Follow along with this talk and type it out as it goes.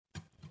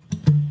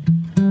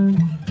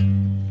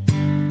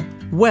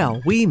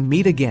Well, we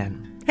meet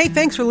again. Hey,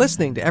 thanks for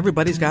listening to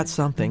Everybody's Got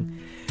Something.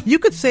 You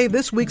could say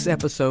this week's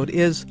episode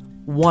is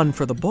one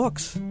for the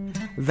books.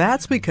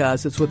 That's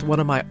because it's with one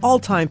of my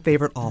all-time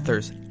favorite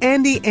authors,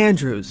 Andy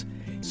Andrews.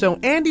 So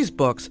Andy's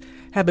books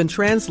have been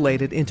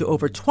translated into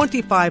over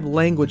 25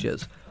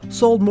 languages,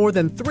 sold more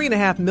than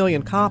 3.5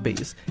 million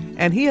copies,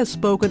 and he has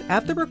spoken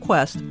at the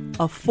request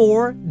of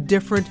 4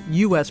 different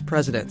U.S.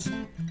 presidents.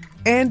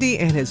 Andy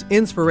and his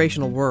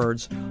inspirational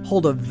words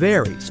hold a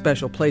very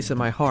special place in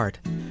my heart.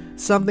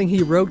 Something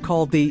he wrote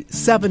called The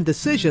 7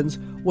 Decisions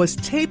was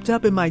taped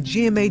up in my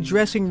GMA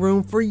dressing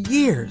room for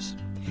years.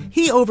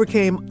 He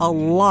overcame a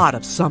lot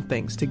of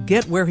somethings to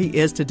get where he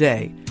is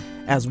today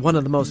as one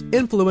of the most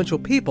influential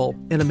people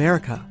in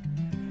America.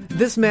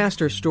 This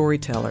master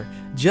storyteller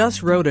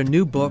just wrote a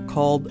new book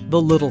called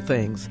The Little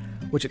Things,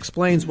 which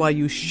explains why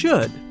you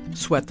should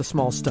sweat the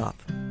small stuff.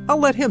 I'll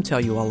let him tell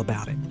you all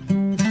about it.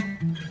 You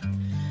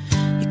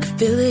can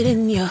feel it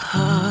in your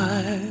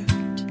heart.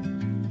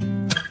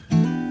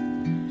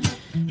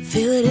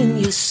 Feel it in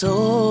your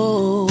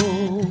soul.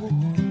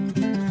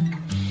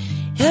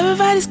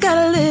 Everybody's got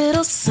a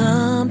little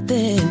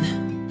something,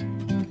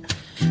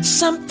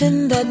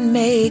 something that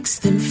makes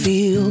them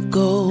feel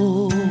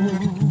gold.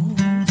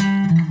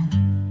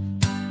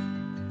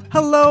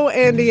 Hello,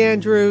 Andy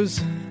Andrews.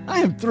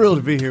 I am thrilled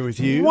to be here with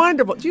you.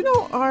 Wonderful. Do you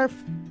know our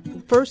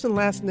first and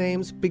last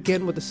names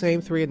begin with the same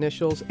 3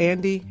 initials?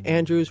 Andy,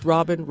 Andrews,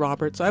 Robin,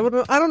 Roberts. I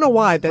don't know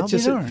why. That I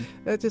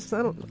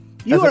don't know.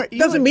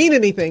 Doesn't mean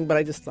anything, but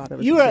I just thought of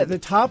it. You are at the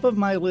top of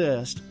my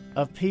list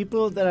of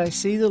people that I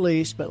see the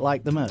least but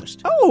like the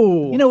most.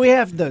 Oh. You know, we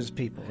have those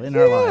people in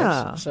our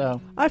lives.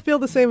 So I feel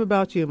the same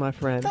about you, my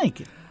friend.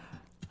 Thank you.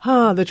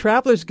 The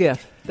Traveler's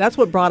Gift. That's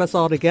what brought us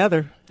all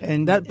together.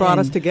 And that brought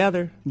us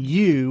together.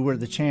 You were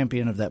the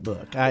champion of that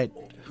book.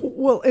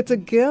 Well, it's a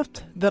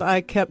gift that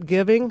I kept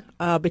giving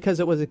because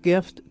it was a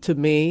gift to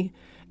me.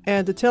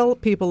 And to tell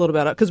people a little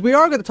about it, because we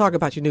are going to talk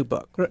about your new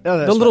book,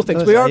 The Little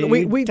Things.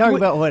 We talk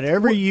about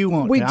whatever you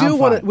want. We do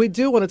want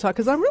to talk,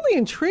 because I'm really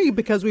intrigued,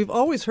 because we've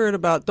always heard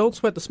about don't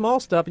sweat the small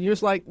stuff, and you're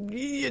just like,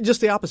 just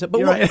the opposite.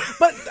 But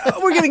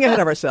we're getting ahead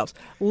of ourselves.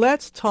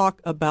 Let's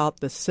talk about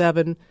the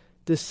 7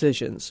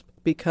 decisions,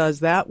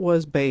 because that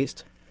was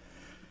based,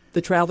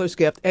 The Traveler's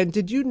Gift. And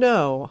did you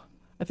know,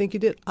 I think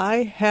you did, I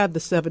had the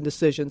 7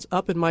 decisions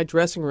up in my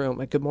dressing room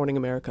at Good Morning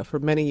America for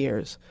many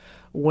years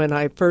when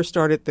I first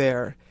started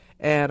there.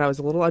 And I was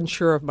a little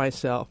unsure of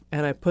myself.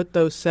 And I put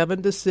those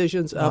 7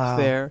 decisions up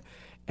there,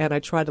 and I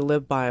tried to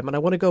live by them. And I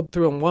want to go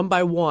through them one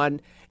by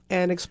one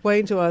and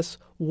explain to us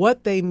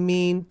what they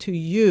mean to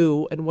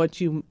you and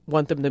what you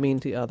want them to mean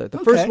to others. The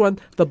first one,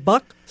 the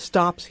buck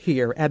stops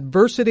here.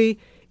 Adversity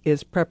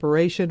is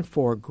preparation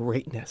for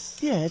greatness.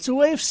 Yeah, it's a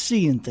way of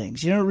seeing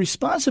things. You know,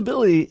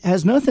 responsibility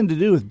has nothing to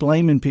do with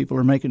blaming people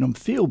or making them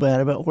feel bad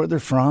about where they're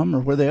from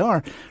or where they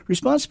are.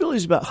 Responsibility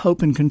is about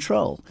hope and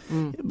control.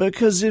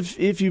 Because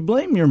if you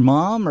blame your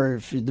mom, or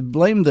if you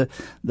blame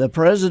the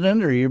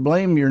president, or you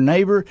blame your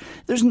neighbor,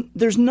 there's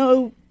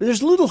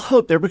little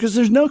hope there, because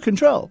there's no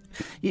control.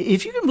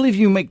 If you can believe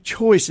you make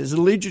choices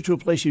that lead you to a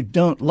place you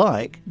don't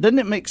like, doesn't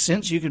it make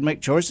sense you could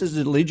make choices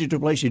that lead you to a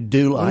place you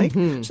do like?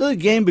 So the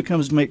game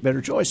becomes make better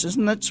choices,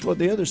 and that's what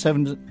the other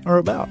 7 are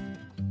about.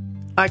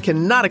 I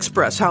cannot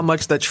express how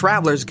much The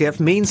Traveler's Gift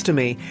means to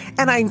me,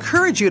 and I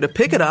encourage you to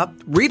pick it up,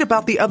 read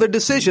about the other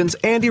decisions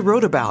Andy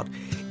wrote about.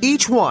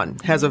 Each one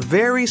has a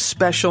very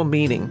special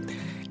meaning.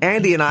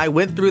 Andy and I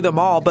went through them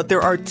all, but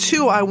there are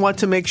 2 I want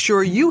to make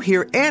sure you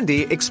hear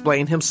Andy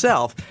explain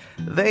himself.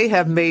 They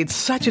have made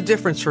such a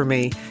difference for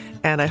me,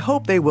 and I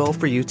hope they will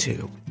for you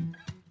too.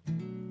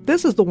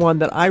 This is the one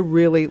that I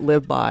really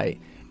live by,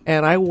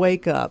 and I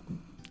wake up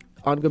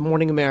on Good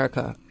Morning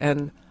America,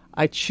 and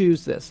I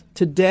choose this.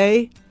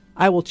 Today,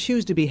 I will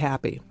choose to be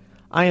happy.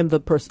 I am the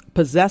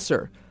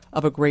possessor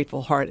of a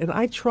grateful heart, and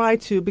I try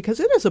to,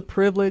 because it is a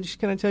privilege,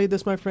 can I tell you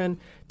this, my friend,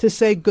 to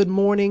say good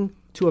morning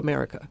to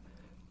America,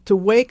 to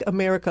wake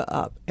America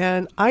up.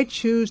 And I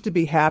choose to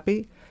be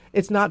happy.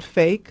 It's not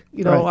fake.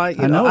 You know, right.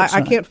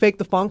 I can't fake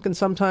the funk. And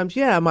sometimes,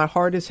 my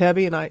heart is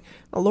heavy. And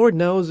the Lord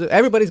knows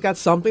everybody's got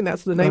something.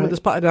 That's the name of this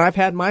podcast. And I've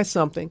had my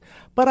something.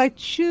 But I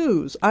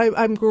choose.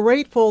 I'm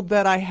grateful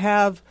that I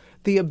have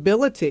the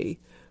ability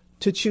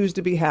to choose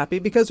to be happy,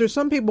 because there's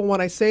some people,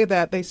 when I say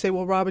that, they say,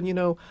 well,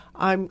 Robin,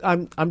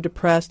 I'm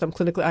depressed. I'm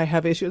clinically, I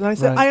have issues. And I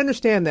say, I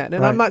understand that.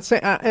 And I'm not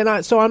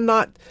saying, so I'm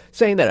not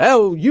saying that,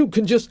 oh, you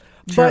can just,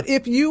 but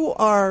if you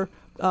are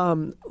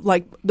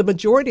like the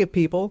majority of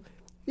people,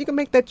 you can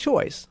make that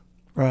choice.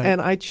 Right. And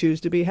I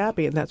choose to be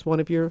happy, and that's one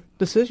of your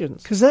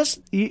decisions. Because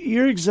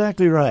you're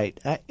exactly right.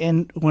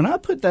 And when I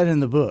put that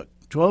in the book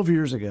 12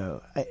 years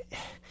ago.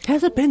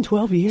 Has it been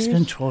 12 years? It's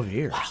been 12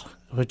 years, wow.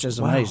 Which is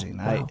amazing.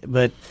 Wow.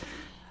 But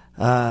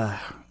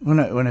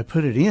when I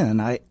put it in,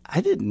 I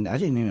didn't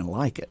even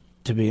like it,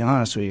 to be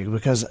honest with you,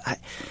 because I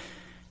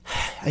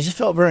just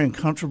felt very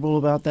uncomfortable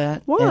about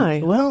that.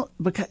 Why?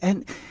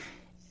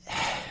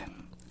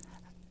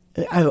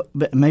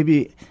 But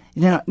maybe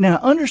now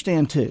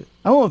understand too.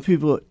 I want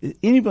people,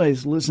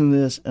 anybody's listening to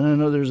this, and I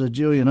know there's a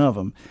jillion of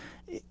them.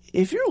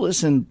 If you're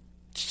listening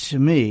to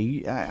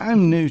me,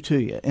 I'm new to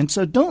you. And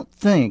so don't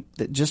think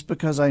that just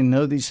because I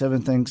know these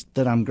 7 things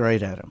that I'm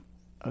great at them.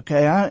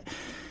 Okay?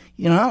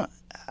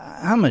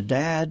 I'm a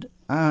dad.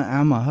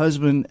 I'm a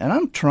husband, and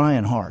I'm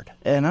trying hard,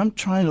 and I'm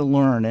trying to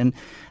learn. And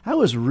I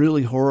was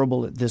really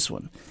horrible at this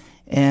one.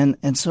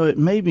 And so it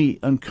may be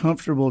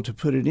uncomfortable to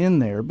put it in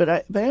there, but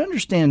I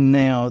understand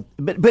now.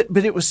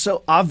 But it was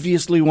so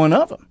obviously one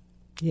of them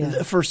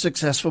for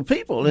successful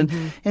people,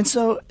 and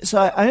so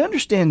I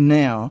understand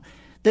now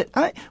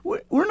that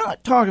we're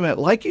not talking about,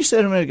 like you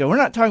said a minute ago, we're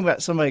not talking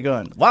about somebody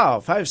going, wow,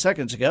 5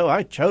 seconds ago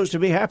I chose to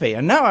be happy,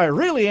 and now I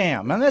really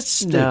am, and that's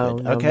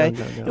stupid. No, okay,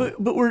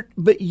 no.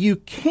 But you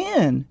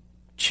can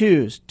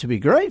choose to be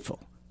grateful.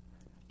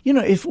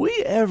 If we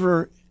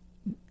ever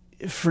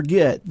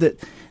forget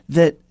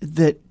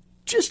that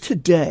just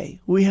today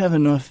we have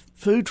enough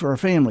food for our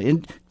family,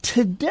 and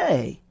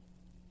today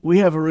we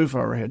have a roof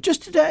over our head.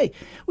 Just today,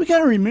 we got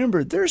to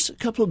remember there's a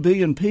couple of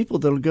billion people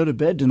that'll go to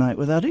bed tonight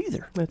without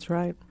either. That's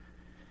right.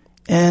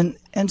 And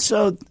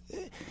so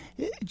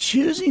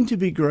choosing to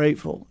be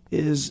grateful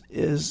is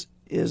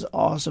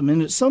awesome,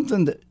 and it's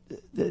something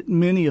that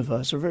many of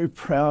us are very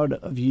proud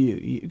of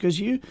you, because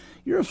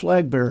you're a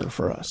flag bearer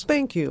for us.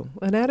 Thank you.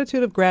 An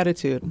attitude of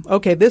gratitude.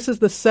 Okay, this is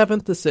the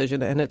 7th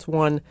decision, and it's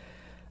one,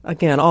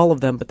 again, all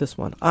of them, but this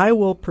one. I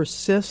will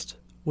persist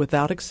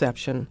without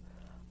exception.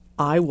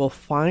 I will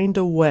find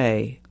a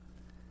way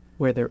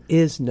where there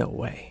is no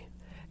way.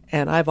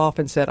 And I've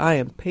often said I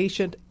am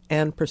patient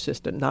and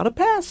persistent, not a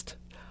pest.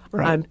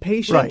 Right. I'm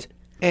patient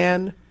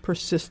and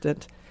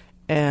persistent,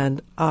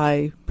 and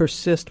I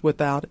persist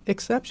without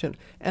exception.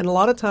 And a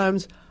lot of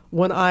times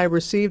when I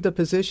received a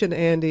position,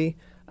 Andy,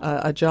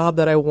 a job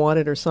that I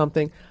wanted or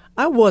something,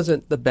 I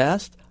wasn't the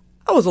best.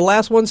 I was the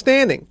last one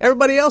standing.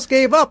 Everybody else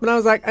gave up, and I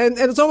was like, and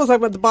it's almost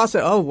like when the boss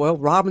said, oh, well,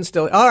 Robin's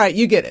still, all right,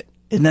 you get it.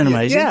 Isn't that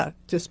amazing? Yeah,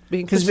 just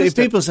being consistent. Because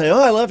people say, oh,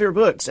 I love your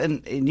books,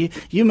 and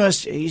you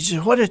must,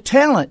 what a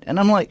talent. And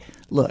I'm like,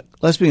 look,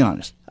 let's be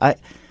honest.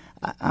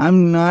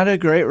 I'm not a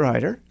great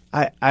writer.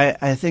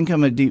 I think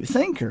I'm a deep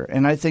thinker,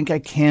 and I think I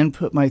can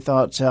put my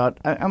thoughts out.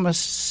 I'm a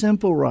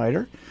simple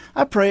writer.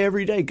 I pray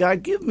every day,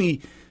 God, give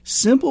me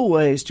simple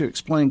ways to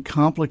explain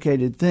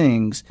complicated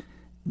things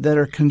that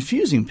are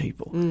confusing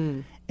people.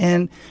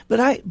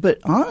 But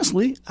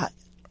honestly,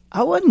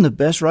 I wasn't the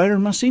best writer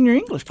in my senior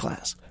English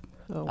class.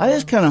 Oh, wow. I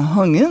just kind of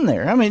hung in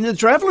there. I mean, The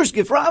Traveler's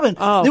Gift, Robin,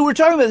 they were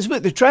talking about this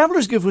book. The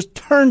Traveler's Gift was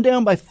turned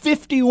down by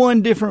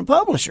 51 different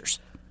publishers.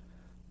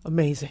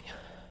 Amazing.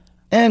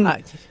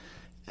 And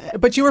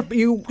but you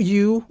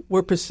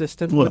were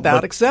persistent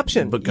without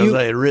exception. Because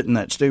I had written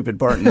that stupid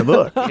part in the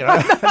book. You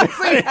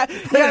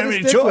had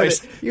any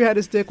choice. You had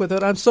to stick with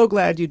it. I'm so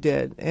glad you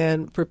did.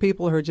 And for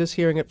people who are just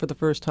hearing it for the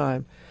first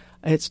time,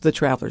 it's The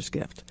Traveler's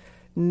Gift.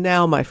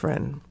 Now, my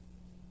friend,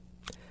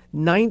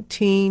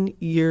 19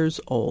 years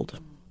old.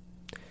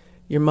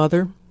 Your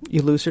mother,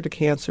 you lose her to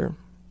cancer,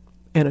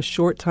 and a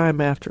short time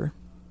after,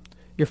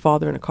 your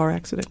father in a car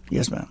accident.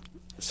 Yes, ma'am.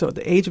 So at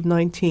the age of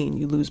 19,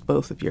 you lose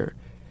both of your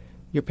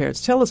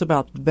parents. Tell us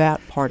about that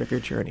part of your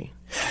journey.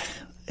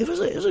 It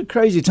was a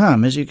crazy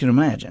time, as you can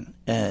imagine.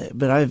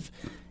 But I've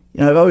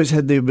always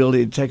had the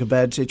ability to take a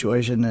bad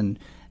situation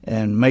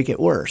and make it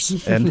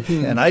worse, and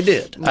I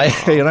did.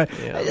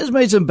 I just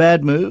made some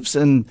bad moves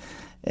and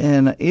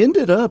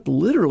ended up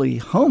literally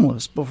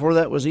homeless before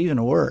that was even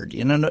a word.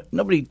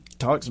 Nobody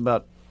talks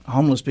about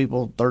homeless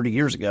people 30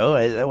 years ago.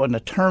 That wasn't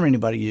a term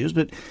anybody used,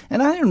 and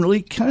I didn't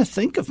really kind of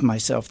think of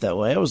myself that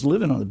way. I was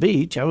living on the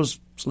beach. I was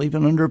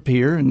sleeping under a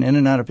pier and in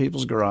and out of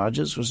people's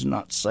garages. Was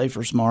not safe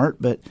or smart,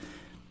 but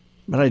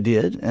I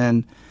did,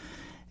 and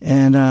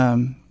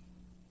I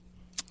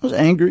was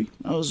angry.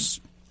 I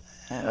was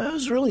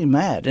really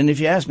mad. And if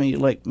you ask me,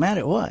 like, mad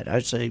at what?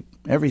 I'd say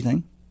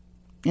everything.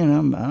 I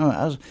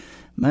was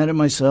mad at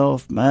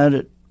myself, mad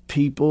at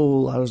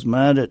people. I was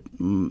mad at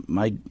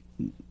my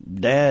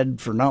dad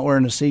for not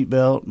wearing a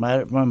seatbelt, mad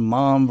at my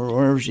mom for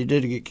whatever she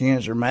did to get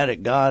cancer, mad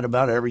at God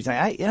about everything.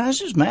 I was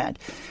just mad.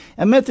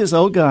 I met this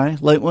old guy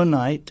late one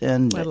night,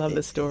 and I love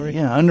this story.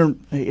 Yeah,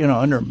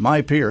 under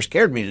my pier,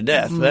 scared me to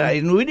death.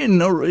 Mm-hmm. But we didn't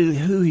know really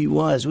who he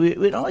was.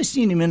 We'd always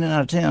seen him in and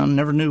out of town.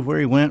 Never knew where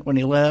he went when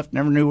he left.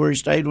 Never knew where he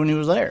stayed when he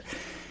was there.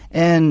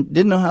 And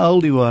didn't know how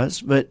old he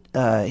was, but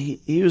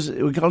he was.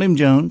 We called him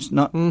Jones,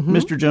 not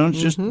Mr.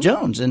 Jones, just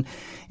Jones. And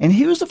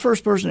he was the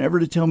first person ever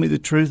to tell me the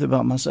truth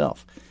about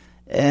myself.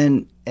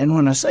 And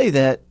when I say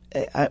that,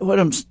 what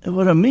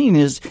I mean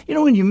is,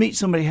 when you meet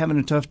somebody having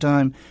a tough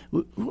time,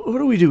 what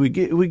do? We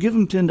give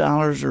them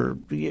 $10 or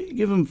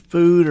give them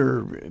food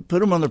or put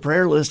them on the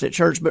prayer list at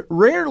church, but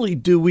rarely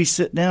do we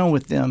sit down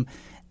with them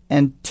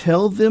and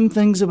tell them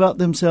things about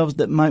themselves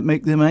that might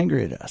make them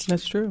angry at us.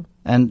 That's true.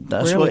 And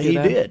that's what he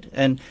did.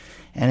 And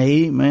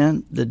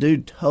the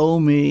dude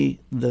told me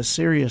the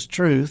serious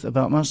truth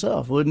about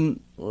myself.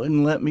 Wouldn't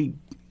let me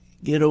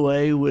get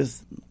away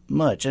with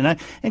much. And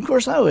of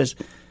course I was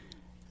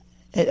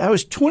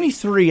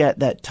 23 at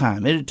that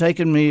time. It had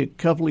taken me a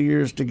couple of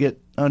years to get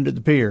under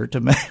the pier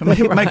to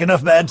make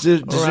enough bad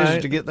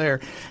decisions to get there.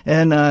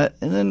 And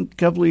then a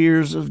couple of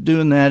years of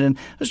doing that. And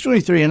I was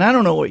 23, and I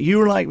don't know what you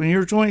were like when you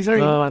were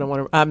 23. Oh, I don't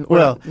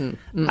want to.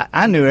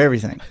 I knew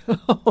everything.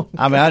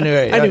 I mean, I knew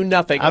everything. I knew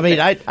nothing. I mean,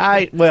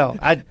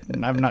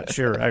 I'm not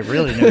sure I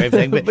really knew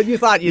everything. But you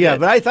thought you did. Yeah,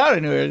 but I thought I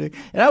knew everything.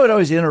 And I would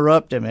always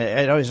interrupt him.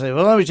 I'd always say,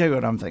 well, let me tell you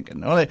what I'm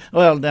thinking.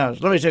 Well, now,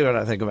 let me tell you what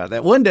I think about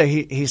that. One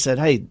day he said,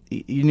 hey,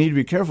 you need to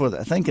be careful with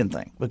that thinking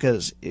thing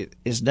because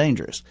it's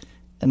dangerous.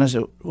 And I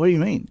said, what do you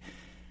mean?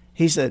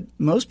 He said,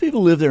 most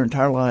people live their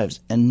entire lives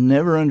and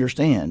never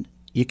understand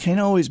you can't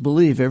always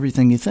believe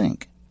everything you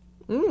think.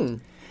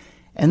 And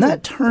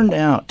that turned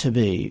out to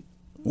be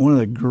one of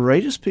the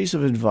greatest piece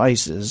of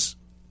advices.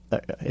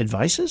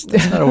 Advices?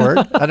 That's not a word.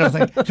 I don't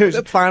think.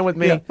 That's fine with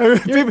me. Yeah.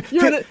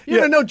 You're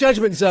in a no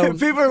judgment zone.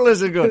 People are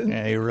listening going,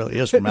 yeah, he really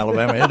is from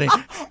Alabama, isn't he?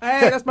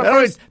 Hey, that's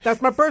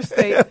my birth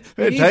state.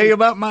 I'll tell you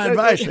about my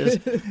advices.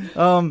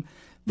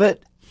 But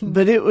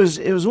it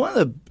was one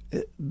of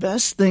the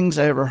best things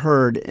I ever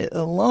heard. At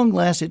long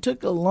last, it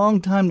took a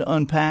long time to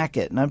unpack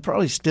it, and I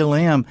probably still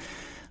am.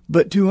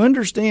 But to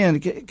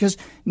understand, because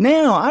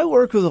now I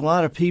work with a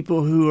lot of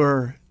people who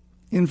are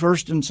in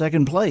first and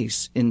second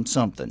place in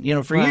something. You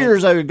know, for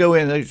years I would go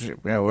in,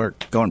 we're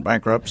going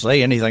bankrupt,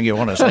 say anything you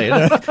want to say.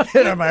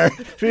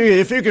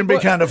 If you can be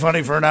kind of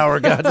funny for an hour,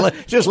 God,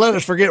 just let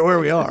us forget where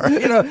we are.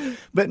 You know,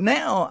 but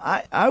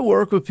now I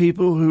work with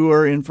people who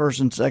are in first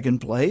and second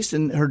place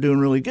and are doing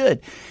really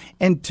good.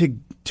 And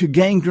to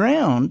gain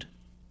ground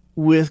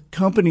with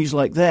companies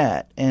like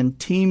that and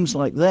teams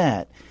like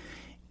that,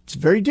 it's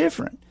very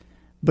different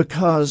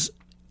because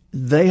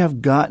they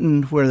have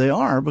gotten where they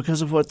are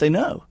because of what they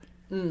know.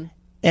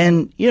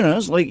 And, you know,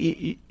 it's like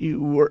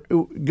you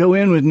go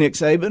in with Nick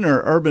Saban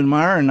or Urban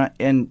Meyer,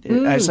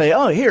 and I say,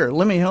 oh, here,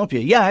 let me help you.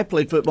 Yeah, I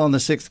played football in the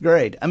 6th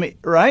grade. I mean,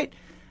 right?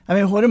 I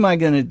mean, what am I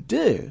going to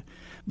do?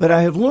 But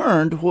I have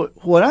learned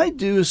what I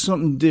do is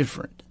something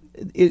different,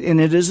 and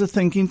it is a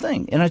thinking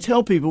thing. And I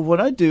tell people what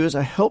I do is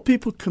I help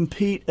people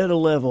compete at a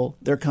level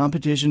their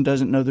competition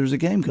doesn't know there's a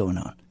game going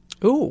on.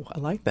 Ooh, I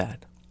like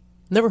that.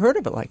 Never heard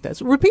of it like that.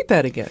 So repeat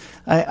that again.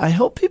 I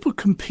help people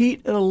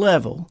compete at a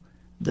level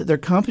that their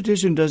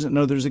competition doesn't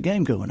know there's a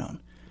game going on.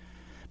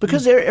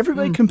 Because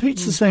everybody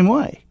competes the same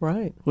way.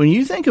 Right. When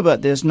you think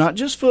about this, not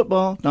just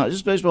football, not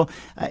just baseball,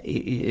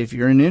 if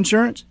you're in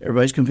insurance,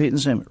 everybody's competing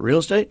the same way. Real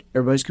estate,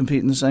 everybody's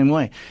competing the same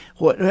way.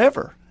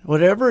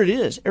 Whatever it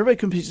is, everybody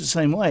competes the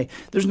same way.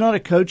 There's not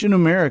a coach in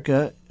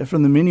America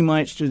from the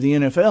mini-mites to the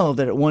NFL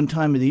that at one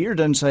time of the year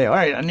doesn't say, all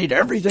right, I need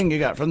everything you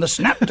got from the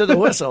snap to the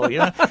whistle. You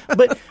know,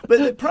 but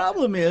the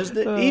problem is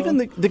that even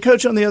the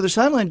coach on the other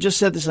sideline just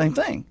said the same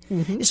thing.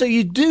 Mm-hmm. So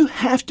you do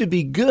have to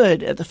be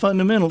good at the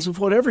fundamentals of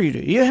whatever you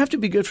do. You have to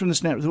be good from the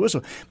snap to the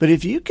whistle. But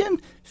if you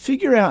can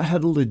figure out how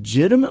to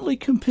legitimately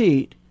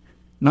compete,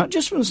 not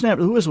just from the snap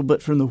to the whistle,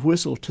 but from the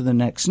whistle to the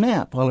next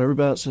snap while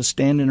everybody else is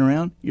standing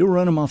around, you'll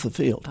run them off the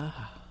field.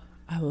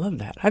 I love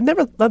that. I've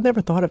never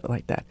thought of it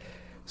like that.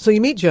 So you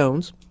meet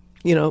Jones,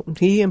 you know,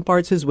 he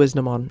imparts his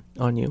wisdom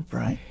on you.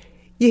 Right.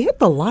 You hit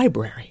the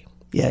library.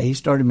 Yeah, he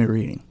started me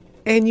reading.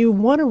 And you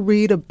want to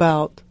read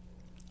about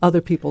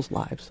other people's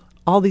lives,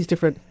 all these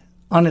different.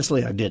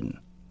 Honestly, I didn't.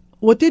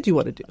 What did you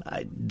want to do?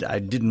 I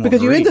didn't want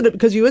because to read.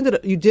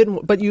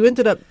 You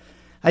ended up.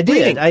 I did.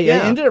 Reading. I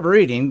ended up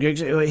reading.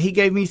 He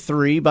gave me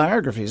 3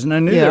 biographies, and I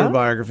knew they were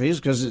biographies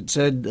because it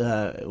said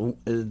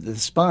the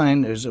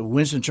spine. There's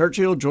Winston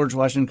Churchill, George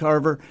Washington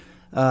Carver,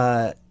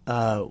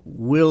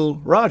 Will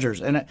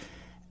Rogers, and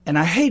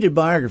I hated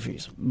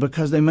biographies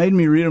because they made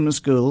me read them in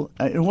school.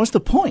 And what's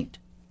the point?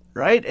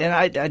 Right? And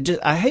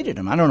I hated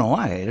them. I don't know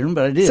why I hated them,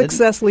 but I did.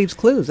 Success leaves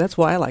clues. That's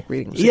why I like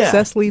reading.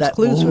 Success leaves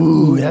clues.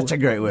 Ooh, that's a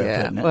great way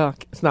of putting it. Well,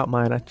 it's not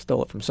mine. I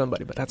stole it from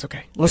somebody, but that's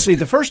okay. Well, see,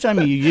 the first time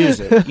you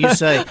use it, you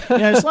say,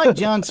 it's like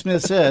John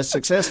Smith says,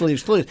 success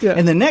leaves clues. Yeah.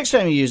 And the next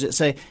time you use it,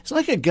 say, it's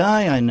like a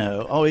guy I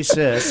know always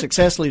says,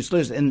 success leaves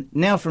clues. And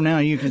from now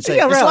you can say,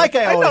 it's like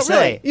I always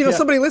say. You know,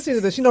 somebody listening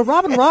to this,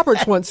 Robin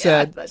Roberts once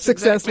said,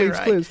 success leaves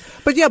clues.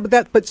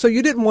 But so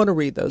you didn't want to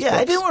read those books.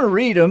 I didn't want to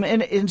read them.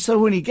 And so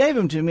when he gave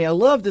them to me, I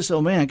loved this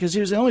old man because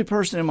he was the only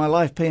person in my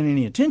life paying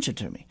any attention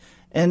to me.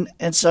 And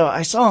so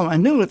I saw them. I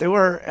knew what they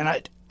were.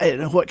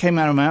 And what came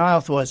out of my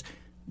mouth was,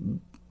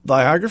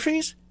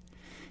 biographies?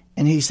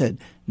 And he said,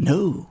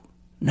 no,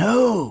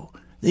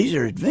 these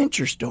are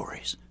adventure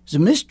stories. These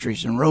are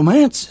mysteries and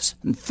romances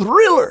and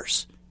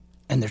thrillers.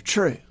 And they're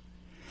true.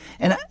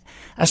 And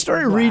I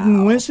started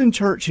reading Winston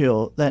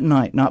Churchill that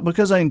night, not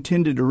because I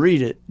intended to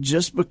read it,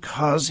 just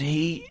because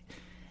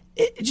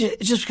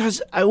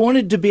because I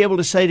wanted to be able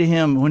to say to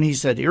him when he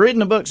said, "You're reading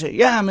the book," say,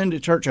 "Yeah, I'm into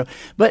Churchill."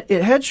 But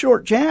it had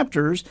short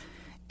chapters,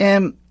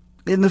 and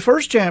in the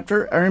first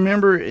chapter, I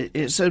remember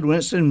it said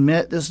Winston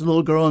met this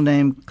little girl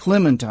named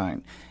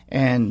Clementine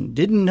and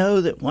didn't know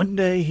that one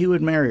day he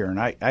would marry her. And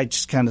I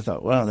just kind of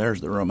thought, well,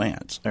 there's the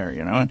romance there,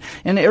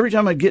 And every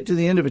time I'd get to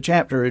the end of a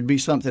chapter, it'd be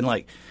something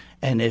like,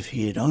 And if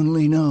he had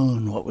only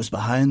known what was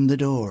behind the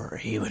door,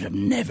 he would have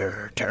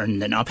never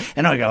turned the knob.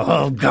 And I go,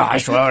 oh,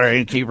 gosh, well,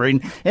 I keep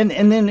reading. And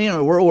then,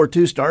 World War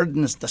II started,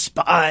 and it's the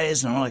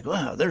spies. And I'm like,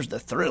 wow, there's the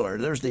thriller,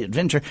 there's the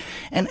adventure.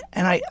 And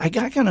I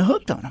got kind of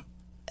hooked on him.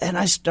 And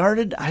I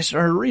started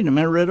reading them.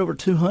 I read over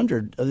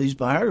 200 of these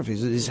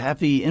biographies of these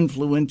happy,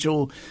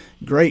 influential,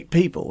 great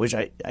people, which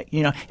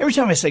every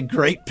time I say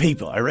great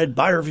people, I read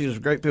biographies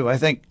of great people, I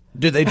think,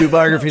 do they do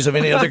biographies of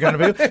any other kind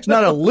of people? It's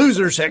not a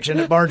loser section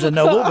at Barnes &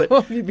 Noble.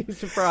 But You'd be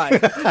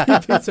surprised.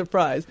 You'd be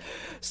surprised.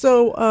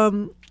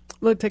 So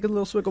let's take a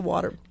little swig of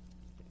water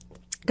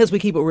because we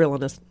keep it real on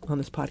this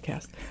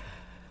podcast.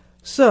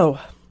 So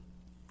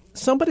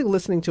somebody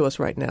listening to us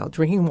right now,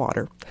 drinking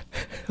water,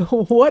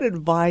 what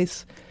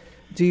advice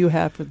do you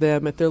have for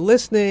them if they're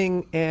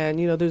listening? And,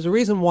 there's a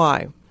reason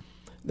why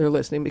they're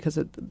listening, because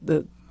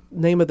the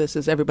name of this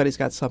is Everybody's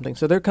Got Something.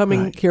 So they're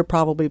coming here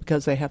probably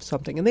because they have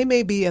something, and they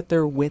may be at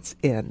their wit's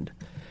end.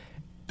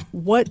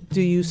 What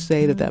do you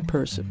say to that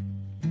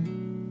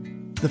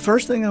person? The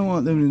first thing I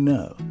want them to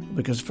know,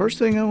 because first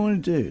thing I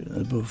want to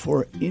do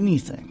before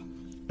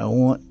anything, I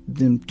want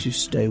them to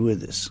stay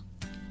with us.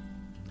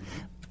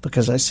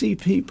 Because I see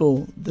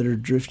people that are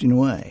drifting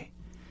away,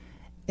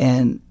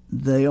 and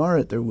they are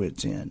at their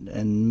wit's end,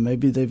 and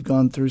maybe they've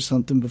gone through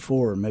something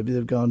before, maybe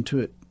they've gone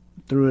through it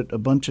a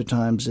bunch of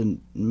times, and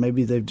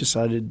maybe they've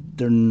decided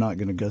they're not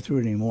going to go through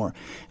it anymore.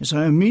 And so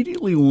I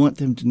immediately want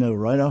them to know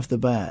right off the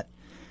bat,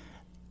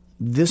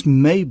 this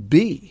may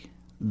be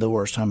the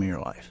worst time of your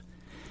life.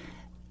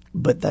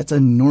 But that's a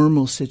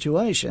normal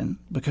situation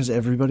because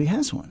everybody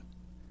has one.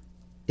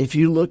 If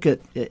you look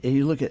at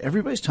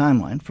everybody's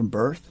timeline from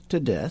birth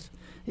to death,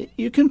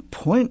 you can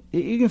find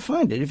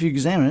it. If you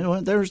examine it,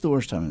 well, there's the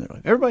worst time in their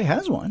life. Everybody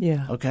has one.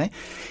 Yeah. Okay.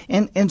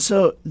 And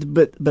so,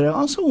 but I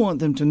also want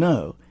them to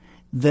know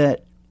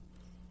that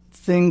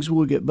things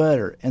will get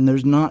better. And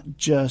there's not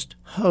just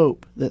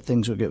hope that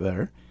things will get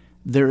better.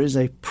 There is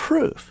a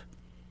proof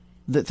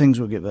that things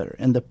will get better.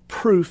 And the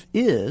proof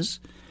is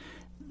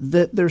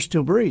that they're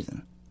still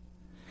breathing.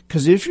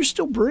 Because if you're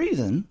still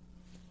breathing,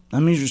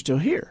 that means you're still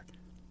here.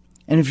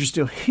 And if you're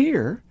still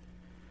here,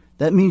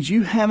 that means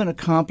you haven't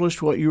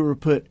accomplished what you were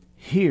put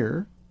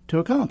here to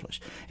accomplish.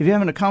 If you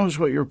haven't accomplished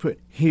what you were put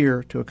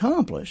here to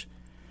accomplish,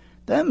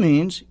 that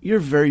means your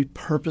very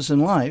purpose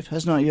in life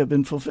has not yet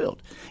been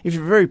fulfilled. If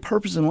your very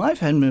purpose in life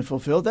hadn't been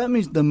fulfilled, that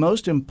means the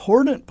most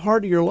important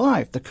part of your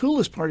life, the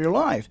coolest part of your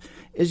life,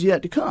 is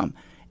yet to come.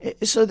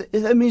 So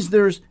that means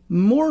there's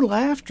more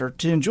laughter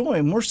to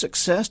enjoy, more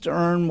success to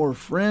earn, more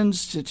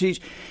friends to teach.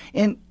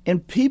 And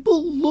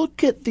people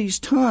look at these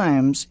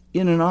times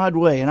in an odd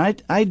way. And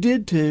I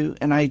did too,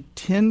 and I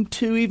tend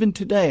to even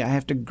today. I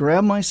have to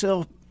grab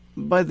myself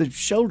by the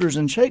shoulders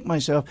and shake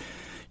myself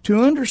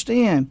to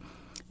understand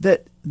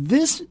that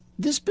this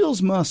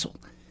builds muscle.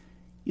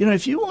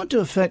 If you want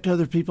to affect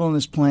other people on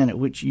this planet,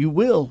 which you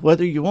will,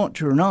 whether you want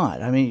to or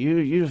not, I mean,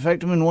 you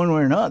affect them in one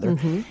way or another.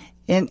 Mm-hmm.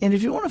 And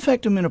if you want to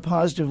affect them in a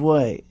positive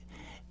way,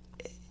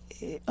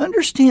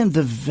 understand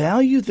the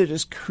value that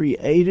is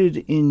created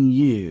in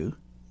you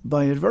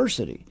by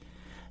adversity.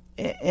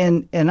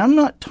 And I'm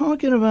not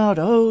talking about,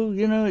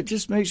 it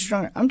just makes you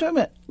stronger. I'm talking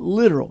about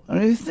literal. I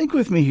mean, think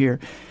with me here.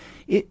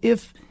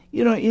 If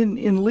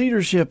in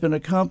leadership in a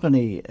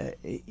company,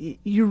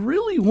 you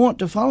really want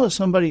to follow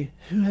somebody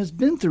who has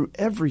been through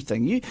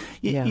everything.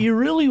 You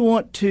really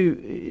want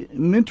to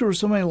mentor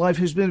somebody in life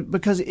who's been,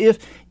 because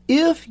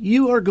if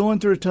you are going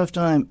through a tough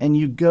time and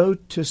you go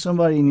to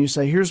somebody and you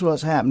say, here's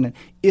what's happening,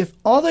 if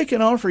all they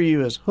can offer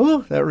you is,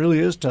 oh, that really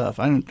is tough,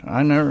 I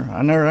never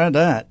had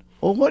that.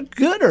 Well, what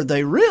good are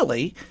they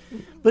really?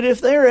 But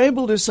if they're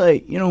able to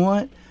say, you know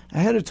what, I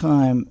had a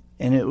time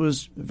and it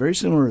was very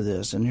similar to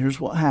this, and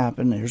here's what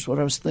happened, and here's what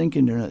I was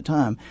thinking during that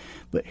time,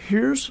 but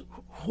here's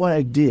what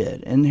I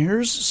did, and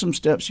here's some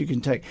steps you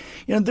can take.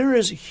 There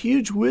is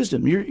huge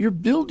wisdom. You're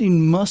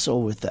building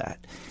muscle with that,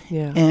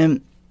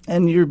 and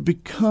you're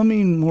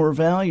becoming more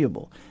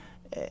valuable.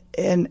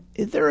 And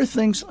there are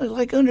things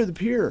like Under the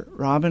Pier,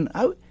 Robin.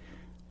 I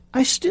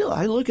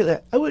look at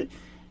that. I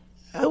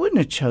wouldn't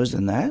have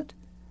chosen that.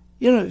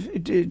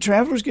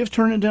 Traveler's Gift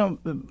turned it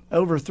down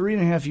over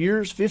 3.5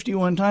 years,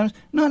 51 times.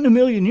 Not in a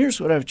million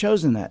years would I have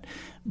chosen that.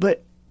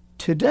 But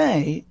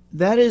today,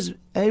 that is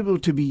able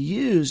to be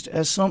used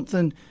as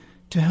something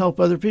to help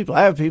other people.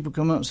 I have people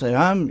come up and say,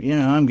 I'm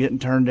getting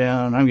turned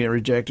down. I'm getting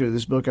rejected with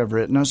this book I've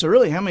written. I say,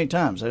 really, how many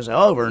times? I say,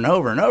 over and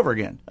over and over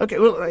again. Okay,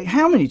 well,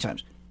 how many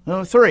times?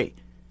 Oh, 3.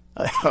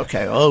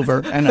 Okay,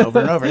 over and over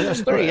and over. That's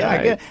 3.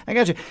 Yeah, I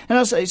got you. And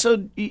I'll say,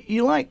 so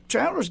you like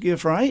Traveler's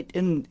Gift, right?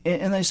 And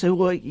they say,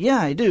 well, yeah,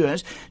 I do.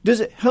 Does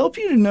it help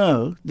you to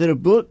know that a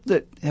book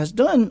that has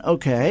done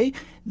okay,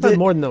 but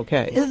more than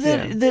okay,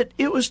 that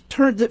it was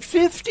turned, that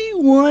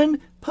 51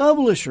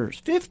 publishers,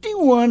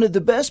 51 of the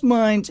best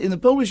minds in the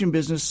publishing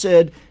business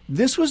said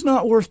this was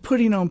not worth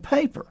putting on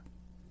paper.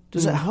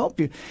 Does that help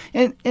you?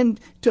 And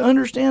to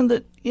understand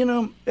that,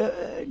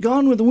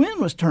 Gone with the Wind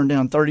was turned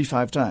down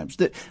 35 times.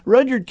 That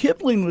Rudyard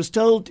Kipling was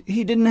told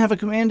he didn't have a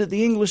command of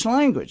the English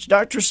language.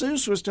 Dr.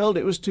 Seuss was told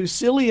it was too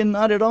silly and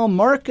not at all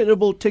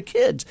marketable to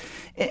kids.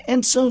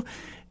 And so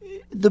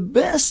the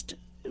best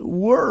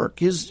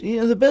work is,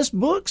 the best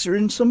books are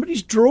in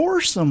somebody's drawer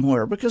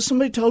somewhere because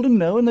somebody told them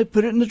no and they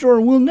put it in the drawer.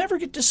 We'll never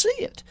get to see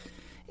it.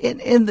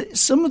 And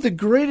some of the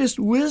greatest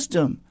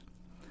wisdom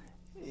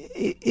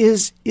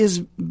is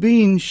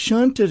being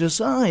shunted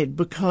aside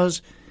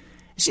because,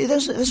 see,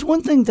 that's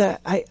one thing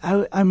that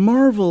I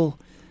marvel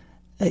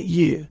at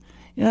you.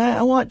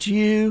 I watch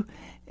you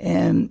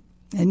and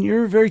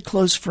you're very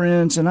close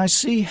friends, and I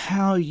see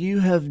how you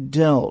have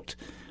dealt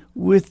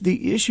with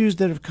the issues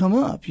that have come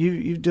up.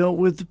 You've dealt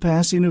with the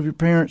passing of your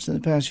parents in the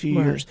past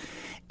few years.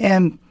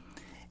 And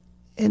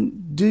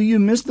do you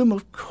miss them?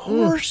 Of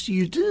course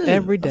you do.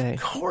 Every day.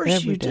 Of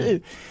course you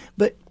do.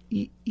 But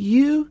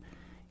you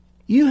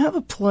have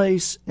a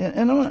place,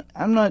 and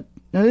I'm not.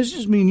 Now this is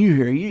just me and you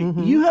here.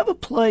 You have a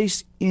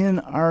place in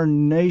our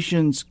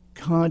nation's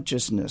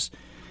consciousness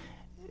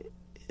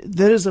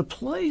that is a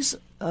place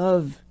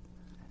of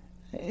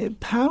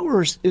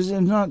power. Is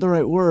not the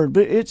right word,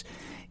 but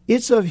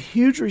it's of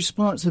huge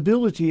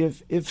responsibility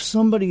if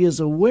somebody is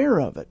aware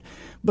of it,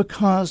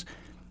 because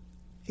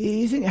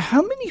you think,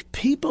 how many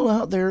people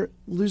out there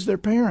lose their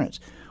parents?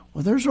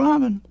 Well, there's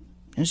Robin,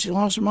 and she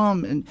lost her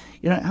mom. And,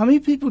 how many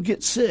people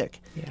get sick?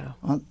 Yeah.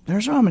 Well,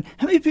 there's Robin.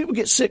 How many people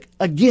get sick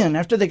again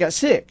after they got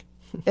sick?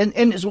 And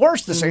it's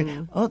worse the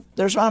second. Oh,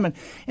 there's Robin.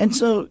 And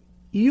so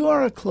you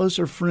are a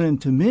closer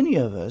friend to many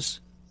of us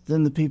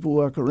than the people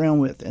we walk around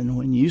with. And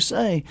when you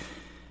say,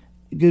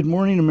 "Good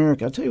morning,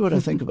 America," I'll tell you what I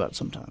think about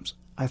sometimes.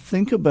 I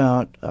think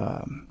about...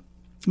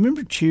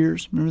 remember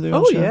Cheers? Remember the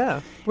old show? Oh,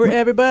 yeah. Where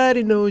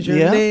everybody knows your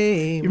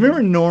name. You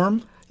remember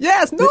Norm?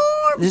 Yes, Norm!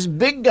 This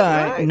big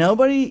guy. Right.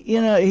 Nobody,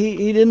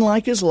 he didn't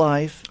like his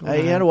life.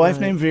 He had a wife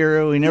named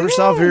Vera. We never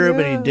saw Vera,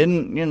 but he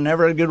didn't,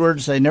 never had a good word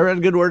to say. Never had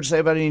a good word to say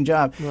about any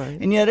job. Right.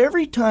 And yet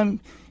every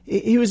time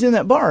he was in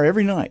that bar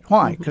every night.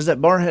 Why? Because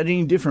that bar had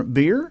any different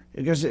beer?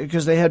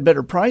 Because they had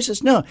better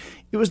prices? No.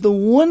 It was the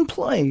one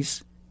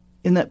place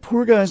in that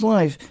poor guy's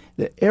life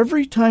that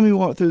every time he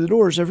walked through the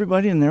doors,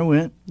 everybody in there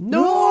went,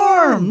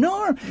 Norm!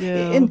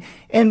 Yeah.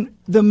 And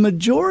the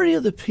majority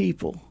of the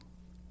people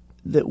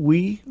that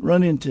we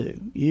run into,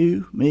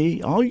 you,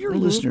 me, all your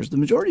listeners, the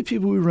majority of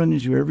people we run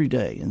into every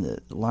day in the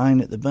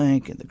line at the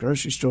bank, in the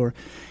grocery store,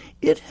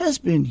 it has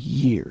been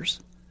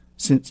years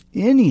since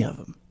any of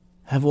them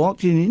have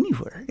walked in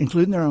anywhere,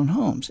 including their own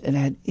homes, and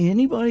had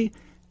anybody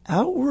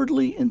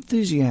outwardly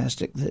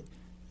enthusiastic that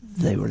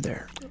they were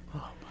there.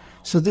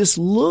 So this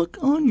look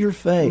on your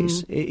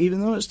face, even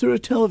though it's through a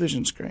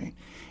television screen,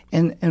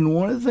 and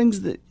one of the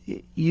things that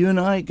you and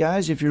I,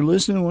 guys, if you're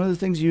listening, one of the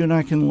things you and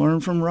I can learn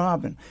from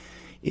Robin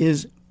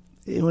is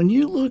when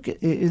you look at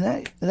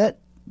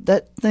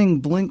that thing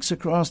blinks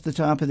across the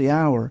top of the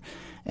hour,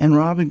 and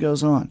Robin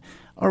goes on.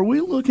 Are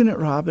we looking at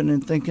Robin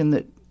and thinking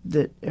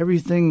that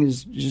everything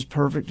is just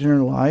perfect in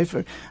her life?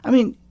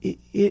 It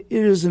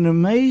is an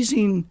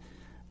amazing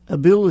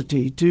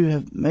ability to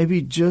have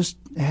maybe just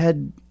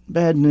had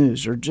bad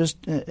news, or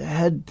just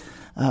had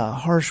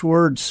harsh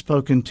words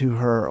spoken to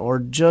her, or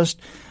just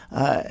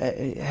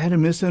had a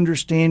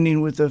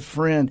misunderstanding with a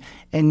friend,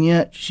 and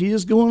yet she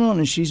is going on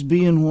and she's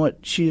being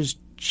what she is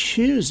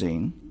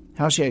choosing,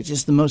 how she acts.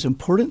 It's the most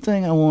important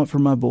thing I want for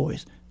my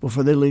boys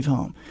before they leave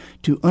home,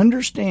 to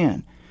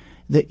understand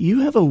that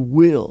you have a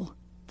will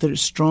that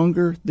is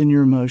stronger than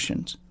your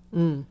emotions.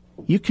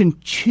 You can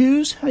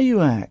choose how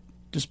you act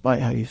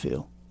despite how you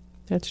feel.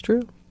 That's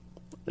true.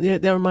 Yeah,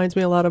 that reminds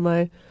me a lot of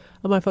my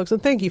folks,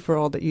 and thank you for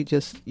all that you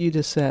just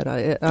said.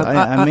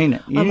 I mean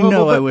it. You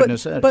humble, I wouldn't have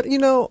said it. But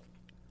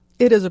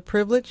it is a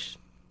privilege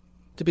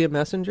to be a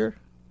messenger,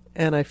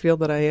 and I feel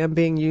that I am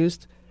being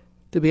used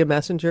to be a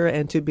messenger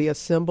and to be a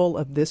symbol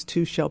of this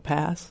too shall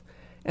pass.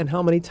 And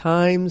how many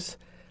times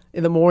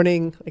in the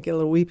morning I get a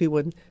little weepy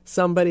when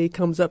somebody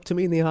comes up to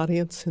me in the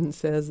audience and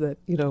says that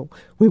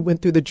we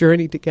went through the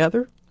journey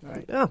together.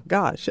 Right. Oh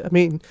gosh, I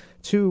mean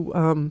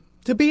to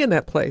be in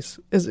that place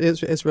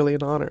is really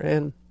an honor.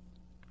 And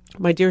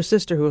my dear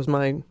sister, who was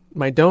my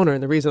donor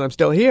and the reason I'm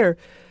still here,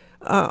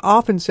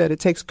 often said it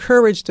takes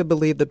courage to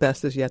believe the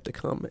best is yet to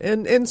come.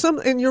 And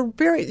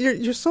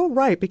you're so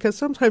right, because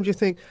sometimes you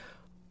think,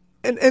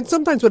 and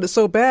sometimes when it's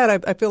so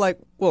bad, I feel like,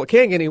 well, it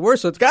can't get any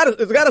worse, so it's got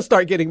to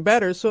start getting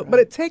better. So, right. But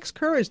it takes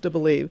courage to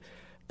believe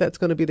that's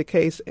going to be the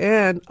case.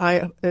 And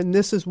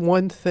this is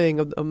one thing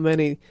of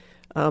many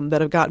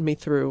that have gotten me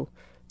through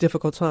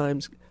difficult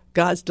times.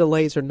 God's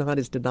delays are not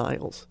his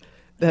denials.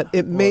 That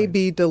it may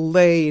be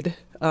delayed,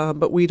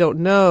 but we don't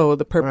know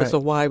the purpose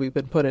of why we've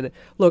been put in it.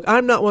 Look,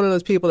 I'm not one of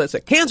those people that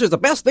say, cancer is the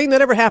best thing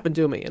that ever happened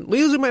to me, and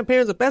losing my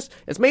parents is the best,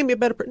 it's made me a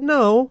better person.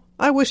 No,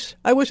 I wish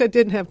I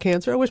didn't have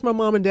cancer. I wish my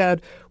mom and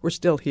dad were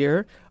still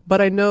here.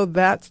 But I know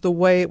that's the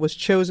way it was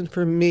chosen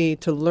for me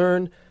to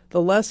learn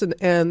the lesson.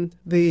 And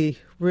the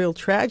real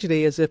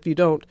tragedy is if you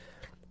don't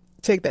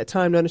take that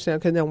time to understand,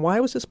 okay, now why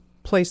was this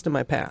placed in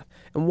my path?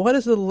 And what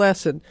is the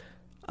lesson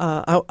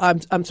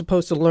I'm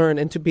supposed to learn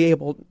and to be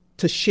able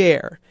to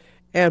share.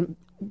 And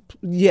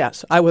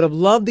yes, I would have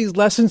loved these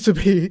lessons to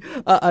be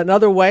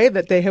another way,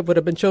 that would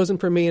have been chosen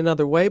for me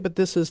another way, but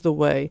this is the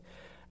way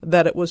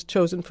that it was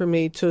chosen for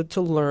me to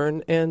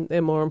learn and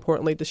more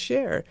importantly, to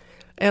share.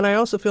 And I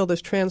also feel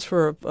this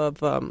transfer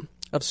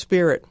of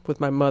spirit with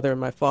my mother and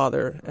my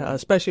father,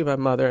 especially my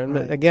mother. And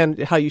again,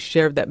 how you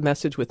shared that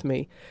message with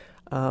me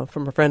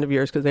from a friend of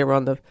yours, because they were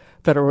on the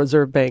Federal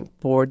Reserve Bank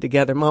board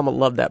together. Mama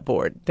loved that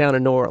board down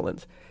in New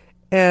Orleans.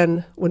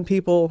 And when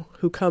people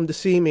who come to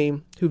see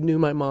me who knew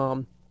my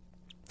mom,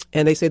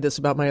 and they say this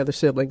about my other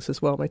siblings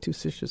as well, my 2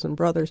 sisters and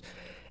brothers,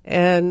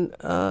 and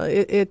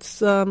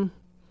it's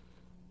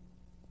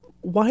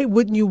why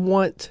wouldn't you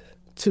want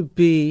to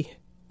be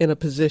in a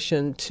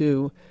position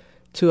to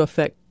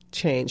affect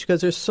change?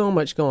 Because there's so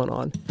much going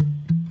on.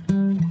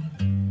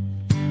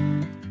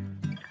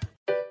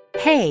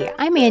 Hey,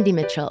 I'm Andy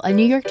Mitchell, a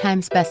New York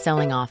Times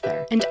bestselling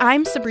author. And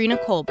I'm Sabrina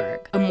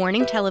Kohlberg, a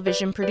morning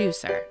television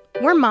producer.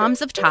 We're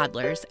moms of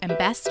toddlers and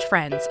best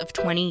friends of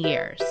 20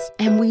 years.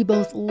 And we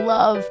both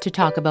love to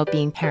talk about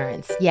being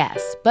parents,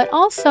 yes, but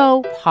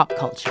also pop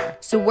culture.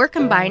 So we're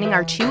combining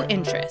our 2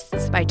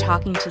 interests by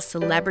talking to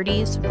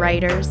celebrities,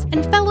 writers,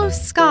 and fellow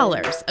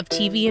scholars of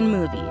TV and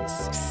movies.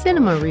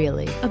 Cinema,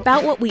 really.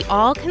 About what we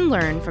all can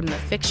learn from the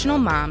fictional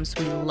moms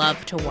we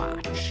love to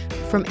watch.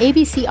 From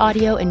ABC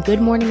Audio and Good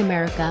Morning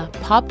America,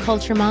 Pop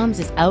Culture Moms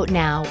is out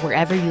now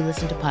wherever you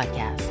listen to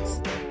podcasts.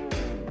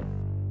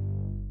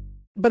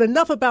 But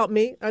enough about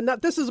me.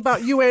 This is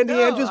about you, Andy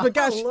Andrews. But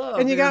gosh,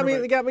 and you got me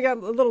a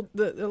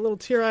little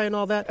tear eye and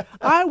all that.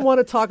 I want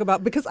to talk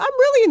about, because I'm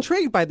really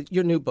intrigued by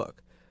your new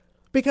book,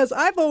 because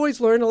I've always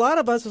learned, a lot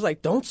of us is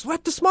like, don't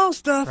sweat the small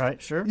stuff,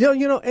 right? Sure.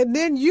 You know, and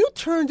then you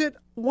turned it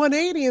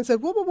 180 and said,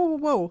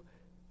 whoa,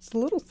 it's the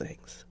little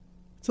things.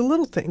 It's the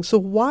little things. So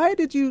why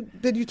did you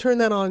turn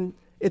that on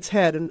its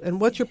head,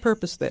 and what's your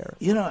purpose there?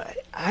 You know,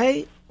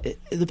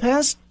 the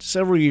past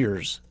several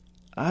years,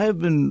 I have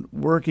been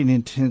working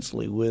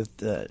intensely with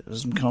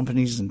some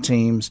companies and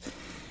teams,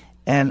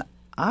 and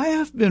I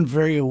have been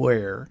very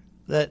aware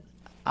that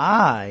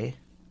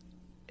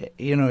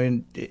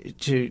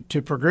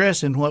to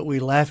progress in what we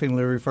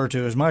laughingly refer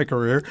to as my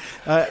career,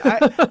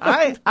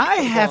 I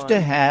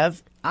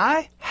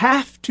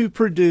have to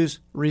produce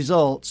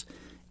results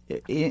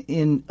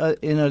in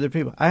other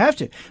people. I have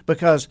to,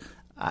 because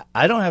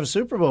I don't have a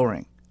Super Bowl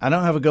ring. I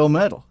don't have a gold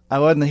medal. I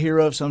wasn't the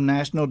hero of some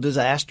national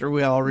disaster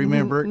we all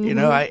remember.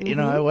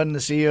 I wasn't the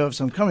CEO of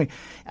some company.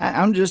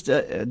 I'm just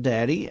a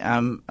daddy.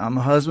 I'm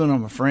a husband.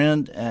 I'm a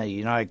friend.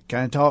 I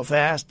kind of talk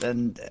fast,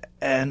 and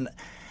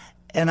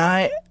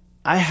I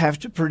have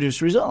to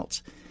produce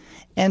results.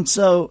 And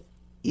so,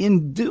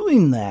 in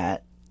doing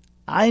that,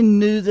 I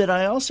knew that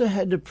I also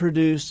had to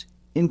produce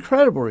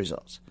incredible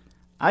results.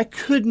 I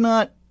could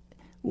not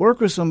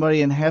work with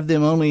somebody and have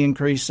them only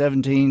increase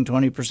 17,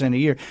 20% a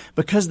year,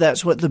 because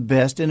that's what the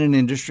best in an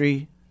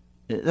industry,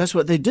 that's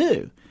what they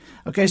do.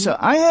 Okay, so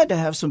I had to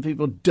have some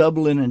people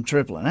doubling and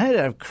tripling. I had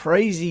to have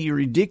crazy,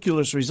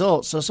 ridiculous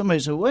results. So somebody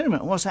said, wait a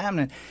minute, what's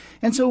happening?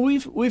 And so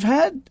we've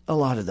had a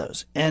lot of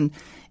those. And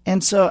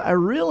so I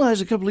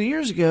realized a couple of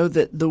years ago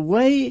that the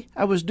way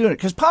I was doing it,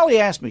 because Polly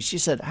asked me, she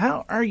said,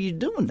 how are you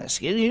doing this?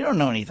 You don't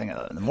know anything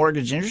about the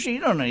mortgage industry. You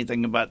don't know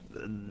anything about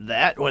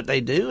that, what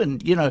they do.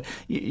 And,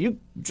 you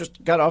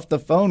just got off the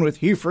phone with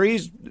Hugh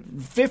Freeze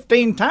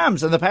 15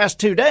 times in the past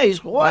 2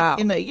 days. What, wow.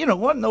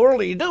 What in the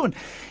world are you doing?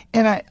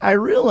 And I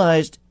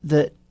realized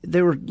that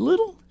there were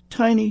little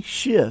tiny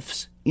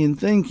shifts in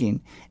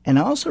thinking. And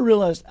I also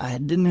realized I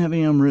didn't have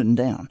any of them written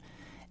down.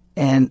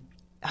 And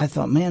I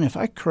thought, man, if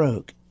I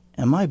croak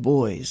and my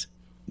boys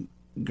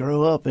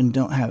grow up and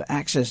don't have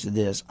access to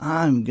this,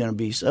 I'm going to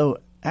be so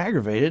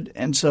aggravated.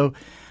 And so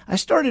I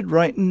started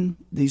writing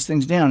these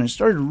things down and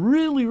started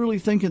really, really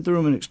thinking through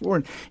them and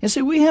exploring. And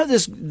so we have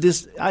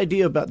this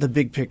idea about the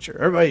big picture.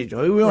 Everybody,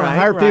 we want to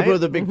hire people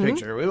with the big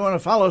picture. We want to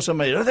follow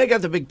somebody. They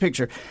got the big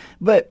picture.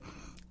 But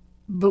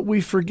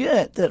we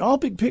forget that all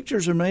big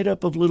pictures are made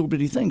up of little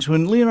bitty things.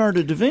 When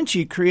Leonardo da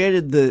Vinci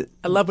created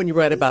I love when you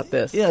write about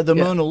this. The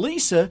Mona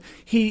Lisa,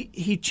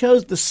 he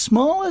chose the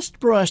smallest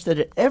brush that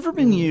had ever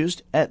been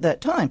used at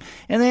that time.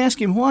 And they asked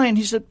him why, and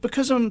he said,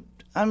 because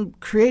I'm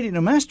creating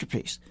a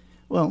masterpiece.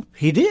 Well,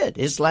 he did.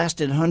 It's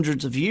lasted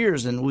hundreds of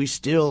years, and we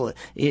still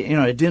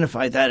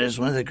identify that as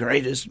one of the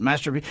greatest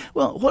masterpieces.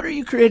 Well, what are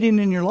you creating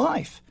in your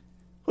life?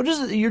 What is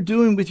it that you're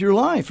doing with your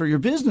life or your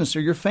business or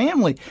your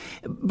family?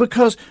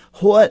 Because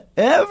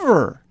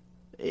whatever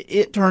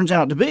it turns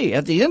out to be,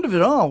 at the end of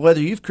it all, whether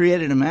you've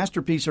created a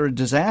masterpiece or a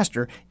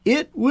disaster,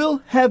 it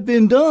will have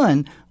been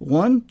done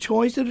one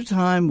choice at a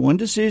time, one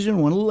decision,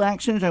 one little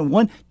action at a time,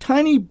 one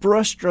tiny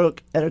brushstroke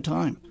at a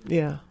time.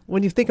 Yeah.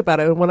 When you think about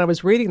it, when I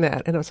was reading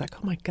that, and I was like,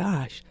 oh my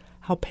gosh,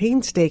 how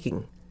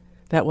painstaking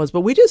that was.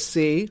 But we just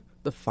see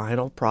the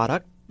final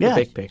product. The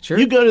big picture.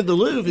 You go to the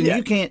Louvre and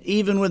you can't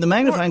even with a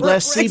magnifying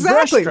glass see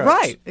brushstrokes.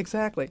 Right,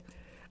 exactly.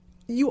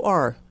 You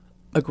are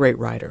a great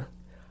writer.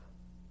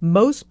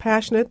 Most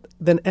passionate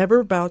than ever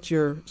about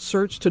your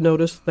search to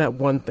notice that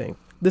one thing.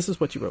 This is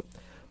what you wrote.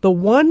 The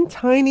one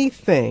tiny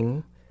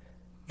thing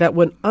that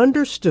when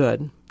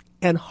understood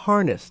and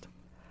harnessed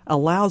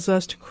allows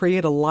us to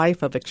create a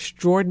life of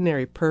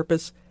extraordinary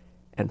purpose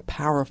and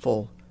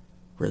powerful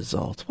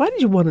results. Why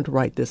did you want to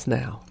write this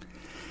now?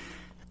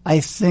 I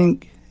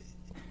think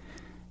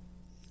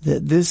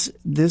that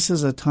this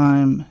is a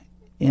time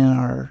in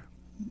our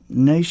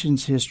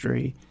nation's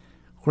history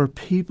where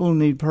people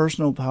need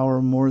personal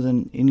power more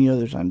than any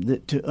other time,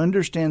 to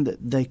understand that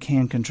they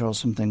can control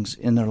some things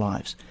in their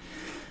lives.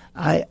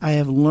 I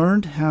have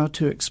learned how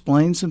to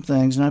explain some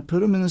things, and I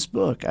put them in this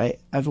book.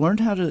 I've learned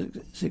how to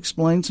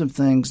explain some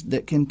things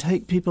that can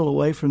take people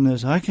away from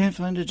this. I can't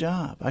find a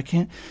job. I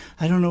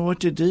don't know what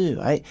to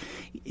do. I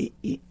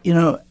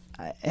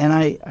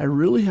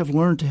really have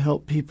learned to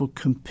help people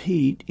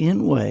compete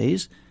in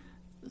ways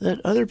that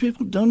other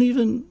people don't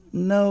even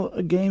know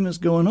a game is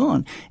going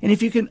on. And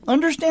if you can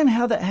understand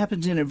how that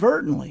happens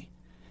inadvertently,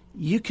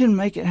 you can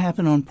make it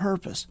happen on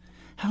purpose.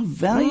 How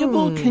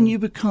valuable can you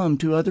become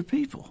to other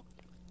people?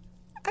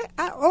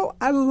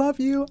 I love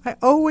you. I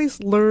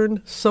always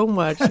learn so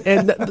much,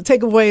 and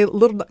take away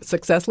little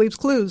success leaves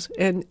clues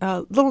and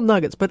little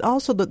nuggets, but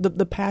also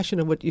the passion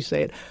of what you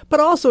say. But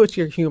also it's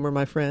your humor,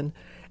 my friend.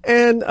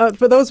 And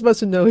for those of us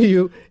who know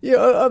you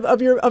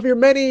of your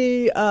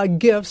many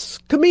gifts,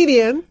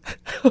 comedian.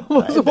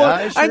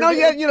 I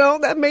know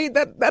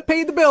that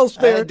paid the bills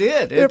there. It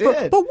did.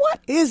 But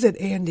what is it,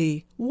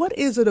 Andy? What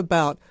is it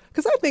about?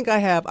 Because I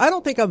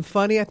don't think I'm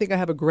funny. I think I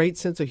have a great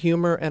sense of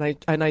humor, and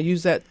I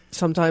use that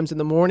sometimes in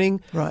the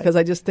morning. Right. Because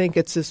I just think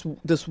it's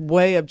this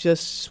way of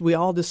we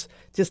all just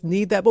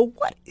need that. But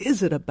what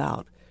is it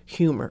about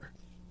humor?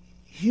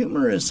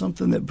 Humor is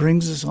something that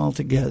brings us all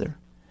together.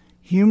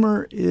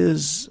 Humor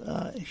is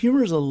a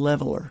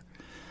leveler,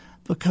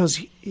 because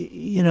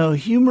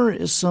humor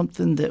is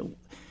something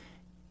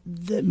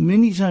that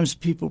many times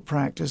people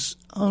practice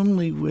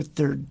only with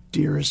their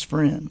dearest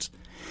friends,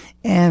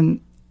 and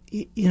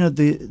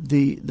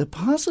the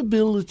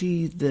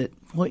possibility that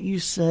what you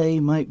say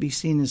might be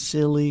seen as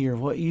silly, or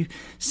what you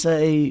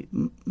say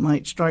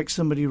might strike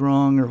somebody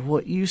wrong, or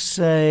what you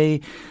say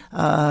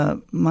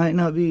might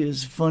not be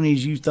as funny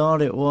as you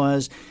thought it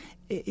was.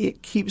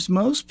 It keeps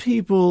most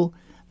people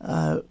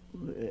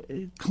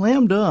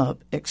clammed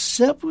up,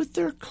 except with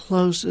their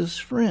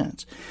closest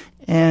friends.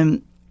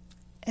 And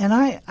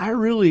I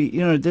really,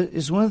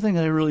 it's one of the things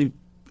I really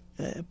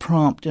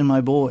prompt in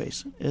my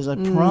boys, is I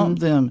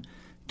prompt them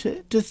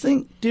to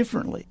think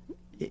differently.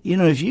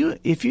 If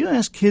you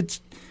ask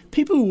kids,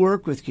 people who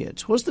work with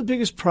kids, what's the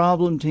biggest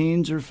problem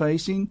teens are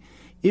facing?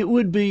 They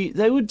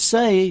would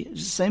say the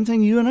same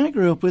thing you and I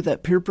grew up with,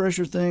 that peer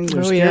pressure thing.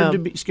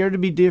 They're scared to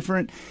be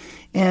different.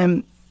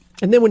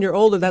 And then when you're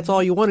older, that's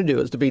all you want to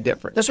do is to be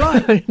different. That's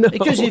right.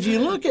 Because if you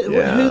look at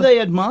who they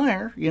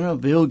admire,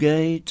 Bill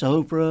Gates,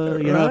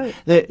 Oprah,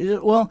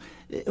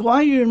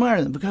 why do you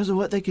admire them? Because of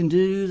what they can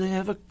do. They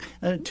have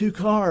 2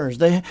 cars.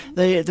 They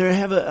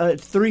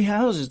have 3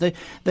 houses.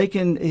 They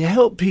can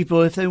help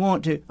people if they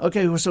want to.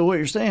 Okay, so what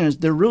you're saying is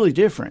they're really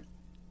different.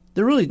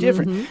 They're really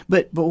different. Mm-hmm.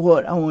 But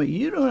what I want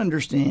you to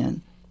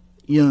understand,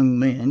 young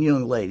man,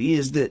 young lady,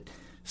 is that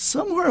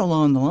somewhere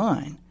along the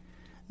line,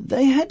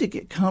 they had to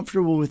get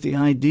comfortable with the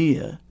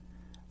idea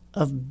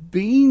of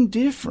being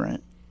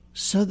different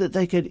so that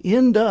they could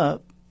end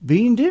up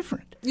being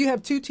different. You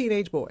have 2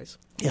 teenage boys.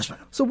 Yes, ma'am.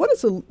 So what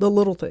is the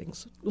little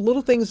things? The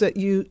little things that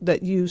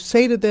you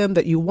say to them,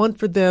 that you want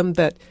for them,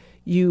 that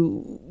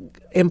you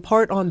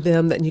impart on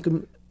them, that you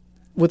can,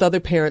 with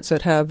other parents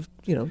that have,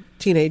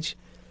 teenage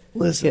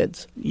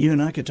kids. You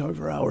and I could talk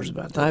for hours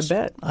about this. I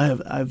bet.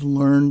 I've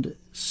learned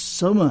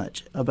so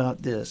much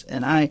about this,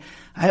 and I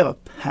have a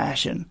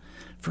passion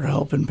for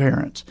helping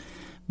parents,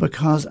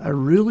 because I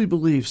really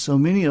believe so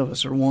many of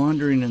us are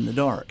wandering in the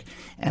dark.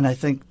 And I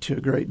think to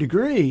a great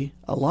degree,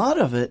 a lot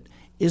of it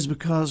is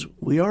because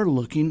we are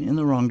looking in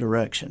the wrong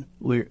direction.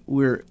 We're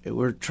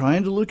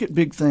trying to look at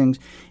big things,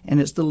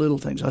 and it's the little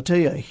things. I'll tell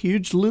you a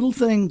huge little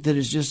thing that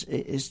is just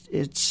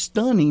it's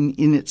stunning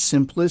in its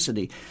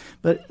simplicity.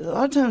 But a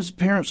lot of times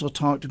parents will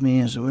talk to me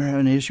and say, we're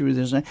having an issue with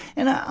this,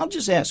 and I'll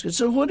just ask,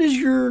 so what is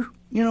your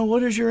MO?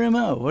 What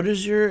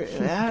is your,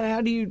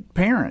 how do you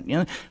parent?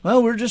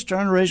 Well, we're just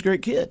trying to raise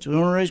great kids. We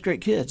want to raise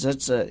great kids.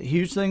 That's a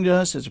huge thing to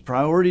us. It's a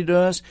priority to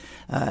us.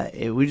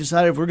 We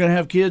decided if we're going to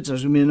have kids,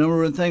 that's going to be the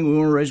number one thing. We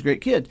want to raise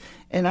great kids.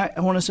 And I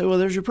want to say, well,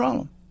 there's your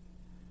problem.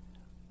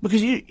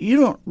 Because you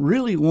don't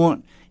really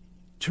want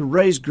to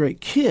raise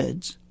great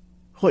kids.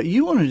 What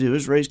you want to do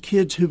is raise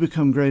kids who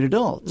become great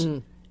adults.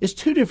 It's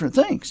 2 different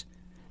things.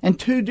 And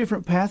 2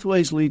 different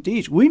pathways lead to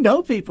each. We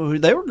know people who,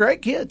 they were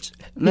great kids,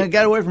 and they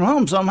got away from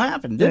home. Something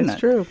happened, didn't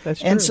it?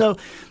 That's true. And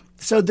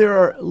so there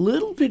are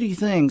little bitty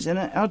things, and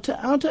I'll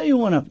tell you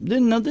one of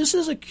them. Now, this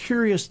is a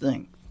curious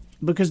thing,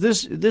 because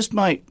this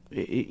might,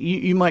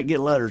 you might get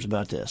letters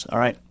about this, all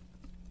right?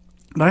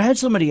 But I had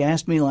somebody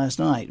ask me last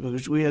night,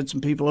 because we had some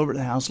people over at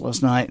the house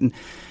last night, and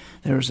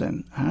they were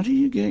saying, how do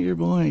you get your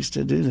boys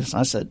to do this?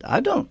 I said,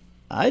 I don't.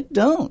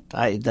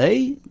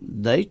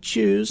 They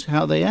choose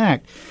how they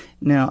act.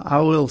 Now, I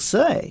will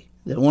say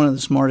that one of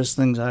the smartest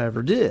things I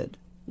ever did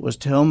was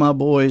tell my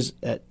boys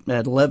at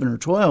 11 or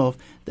 12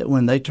 that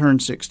when they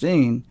turned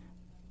 16,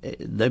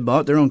 they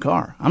bought their own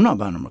car. I'm not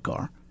buying them a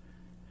car.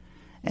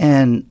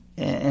 And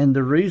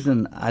the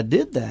reason I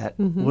did that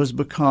was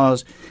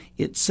because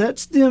it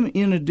sets them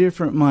in a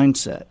different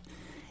mindset.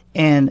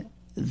 And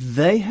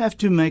they have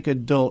to make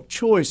adult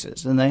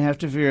choices, and they have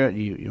to figure out,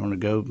 you want to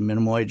go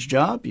minimum wage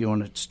job? You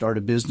want to start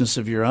a business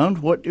of your own?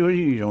 What do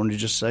you want to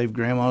just save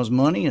grandma's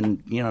money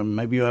and,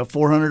 maybe you have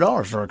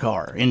 $400 for a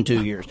car in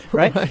 2 years,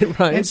 right?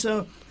 Right. And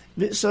so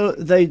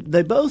they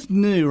both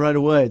knew right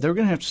away they were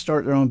going to have to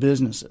start their own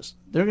businesses.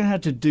 They're going to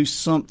have to do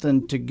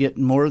something to get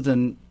more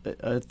than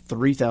a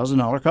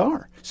 $3,000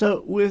 car.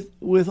 So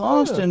with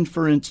Austin,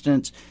 for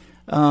instance,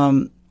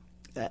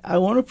 I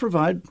want to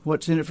provide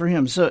what's in it for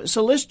him. So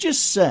let's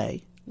just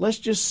say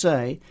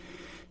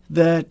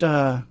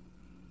that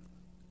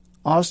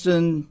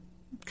Austin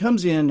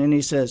comes in and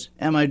he says,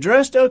 "Am I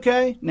dressed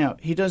okay?" Now,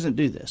 he doesn't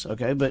do this,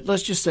 okay? But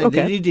let's just say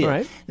that he did.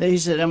 Right. That he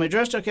said, "Am I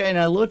dressed okay?" And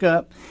I look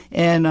up,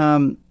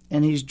 and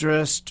he's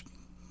dressed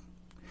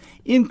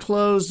in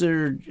clothes that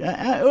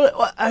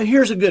are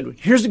here's a good one.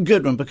 Here's a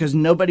good one because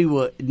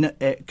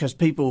because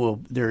people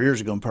will, their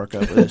ears are going to perk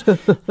up with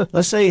this.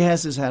 Let's say he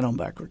has his hat on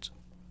backwards.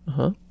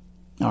 Uh-huh.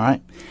 All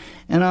right,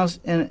 and I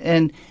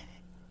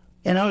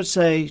would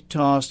say to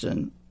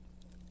Austin,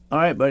 "All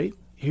right, buddy,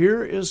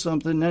 here is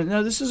something."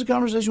 Now this is a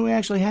conversation we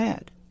actually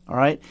had. All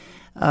right,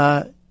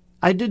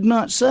 I did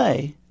not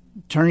say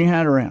turn your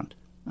hat around.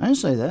 I didn't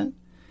say that.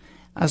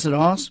 I said,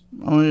 "Oss,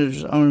 I want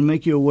to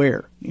make you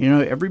aware.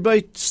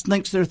 Everybody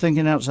thinks they're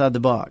thinking outside the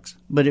box.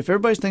 But if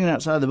everybody's thinking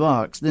outside the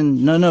box,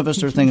 then none of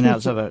us are thinking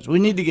outside the box. We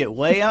need to get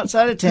way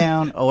outside of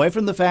town, away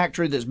from the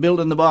factory that's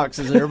building the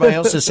boxes that everybody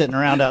else is sitting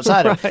around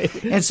outside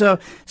of." And so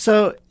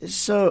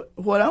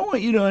what I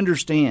want you to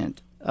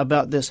understand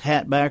about this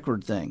hat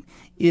backward thing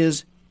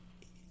is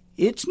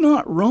it's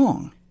not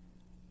wrong.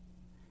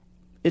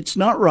 It's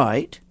not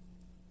right.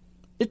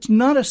 It's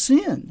not a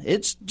sin.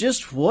 It's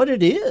just what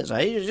it is.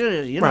 Right.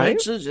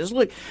 It's just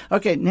look.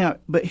 Okay, now,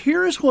 but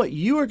here is what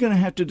you are going to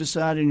have to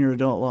decide in your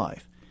adult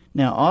life.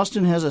 Now,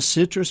 Austin has a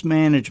citrus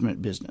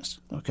management business,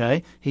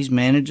 okay? He's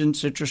managing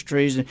citrus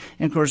trees. And,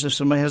 of course, if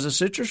somebody has a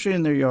citrus tree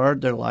in their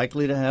yard, they're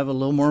likely to have a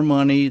little more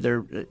money.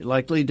 They're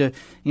likely to,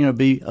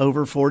 be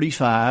over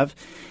 45.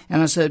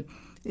 And I said,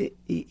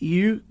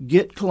 you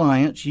get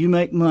clients, you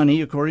make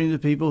money according to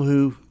people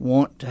who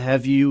want to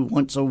have you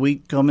once a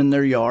week come in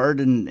their yard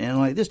and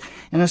like this.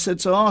 And I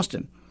said, so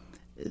Austin,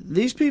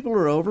 these people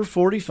are over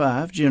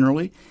 45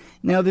 generally.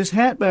 Now this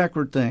hat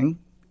backward thing,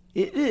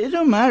 it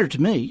don't matter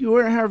to me. You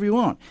wear it however you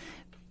want.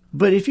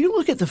 But if you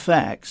look at the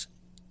facts,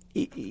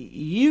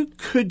 you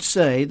could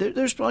say that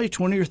there's probably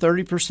 20 or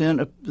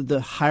 30% of the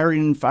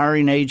hiring and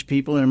firing age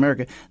people in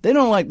America, they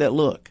don't like that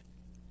look.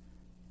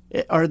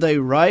 Are they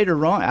right or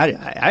wrong? I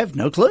have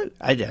no clue.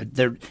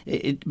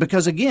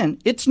 Because again,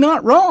 it's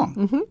not wrong.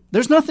 Mm-hmm.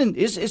 There's nothing.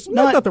 It's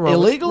not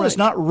illegal. Right. It's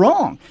not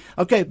wrong.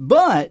 Okay,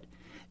 but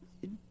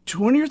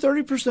 20 or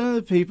 30% of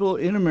the people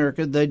in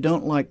America, they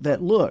don't like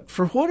that look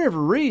for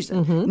whatever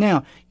reason. Mm-hmm.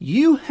 Now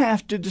you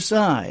have to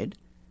decide: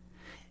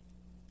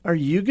 are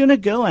you going to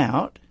go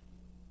out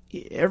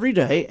every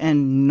day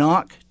and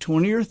knock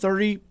 20 or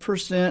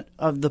 30%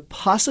 of the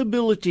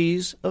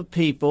possibilities of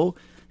people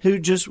who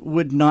just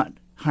would not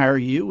hire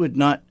you, would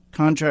not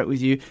contract with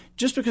you,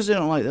 just because they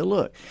don't like that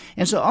look?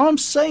 And so all I'm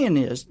saying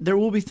is there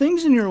will be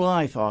things in your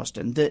life,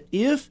 Austin, that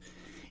if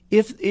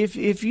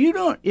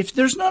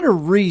there's not a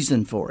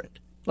reason for it,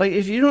 like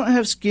if you don't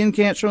have skin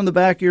cancer on the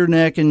back of your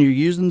neck and you're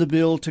using the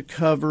bill to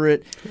cover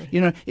it,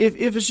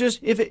 if it's just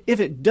if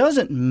it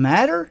doesn't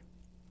matter,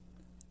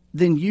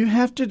 then you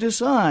have to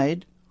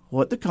decide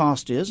what the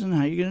cost is and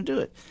how you're going to do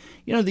it.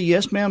 The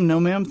yes ma'am, no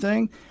ma'am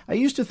thing, I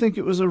used to think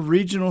it was a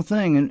regional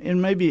thing,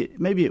 and maybe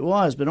it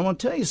was, but I want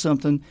to tell you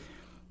something.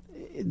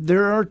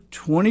 There are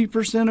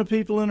 20% of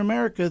people in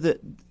America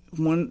that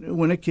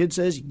when a kid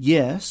says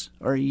yes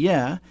or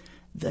yeah,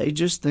 they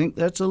just think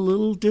that's a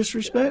little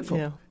disrespectful.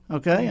 Yeah.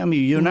 Okay? I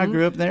mean, you and I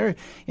grew up there,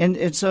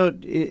 and so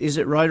is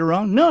it right or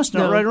wrong? No, it's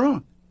not right or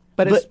wrong.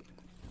 But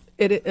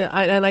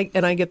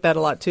I get that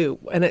a lot too.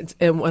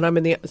 And when I'm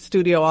in the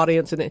studio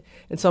audience and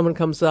someone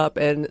comes up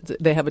and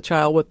they have a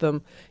child with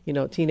them,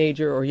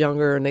 teenager or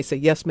younger, and they say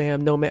yes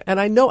ma'am, no ma'am, and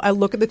I know I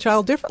look at the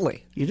child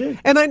differently. You do.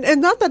 And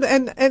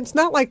it's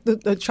not like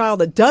the child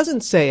that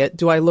doesn't say it.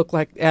 Do I look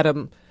like at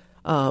him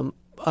in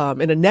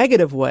a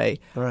negative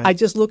way? Right. I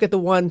just look at the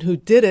one who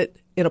did it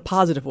in a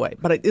positive way.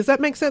 But does that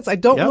make sense? I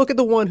don't look at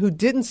the one who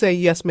didn't say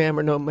yes ma'am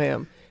or no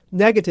ma'am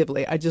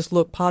negatively. I just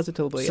look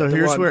positively. So at the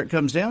here's one. Where it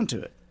comes down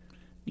to it.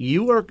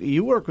 You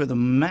work with a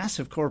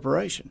massive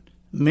corporation.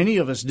 Many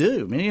of us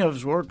do. Many of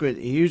us work with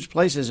huge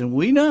places, and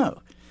we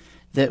know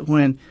that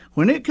when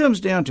it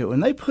comes down to it, when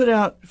they put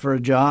out for a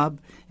job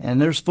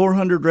and there's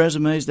 400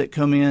 resumes that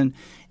come in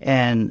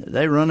and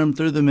they run them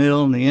through the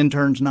mill and the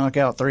interns knock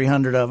out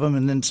 300 of them,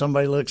 and then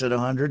somebody looks at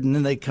 100 and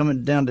then they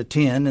come down to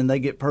 10 and they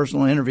get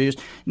personal interviews.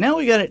 Now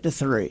we got it to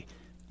 3.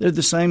 They're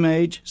the same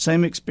age,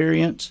 same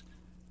experience.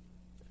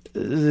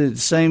 the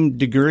same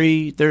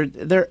degree.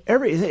 They're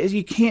every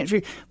you can't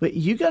figure, but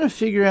you got to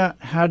figure out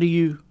how do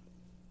you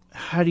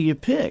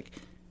pick.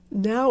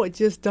 Now it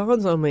just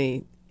dawns on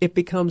me. It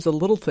becomes the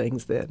little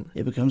things then.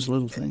 It becomes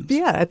little things.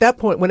 Yeah, at that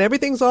point when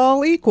everything's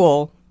all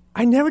equal,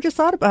 I never just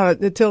thought about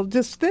it until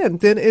just then.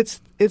 Then it's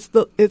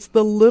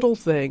the little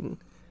thing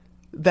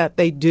that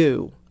they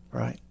do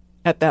Right.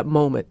 at that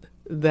moment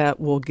that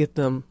will get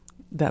them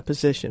that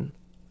position.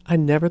 I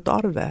never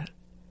thought of that.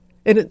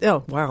 And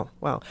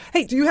wow.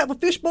 Hey, do you have a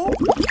fishbowl?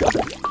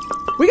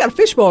 We got a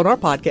fishbowl on our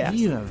podcast.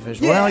 You have a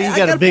fishbowl. Well, you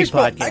got a big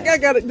podcast. I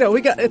got it. No,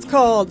 we got. It's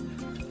called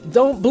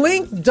 "Don't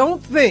Blink,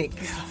 Don't Think."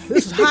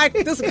 This is high.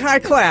 This is high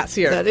class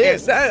here. That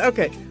is.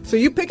 Okay. So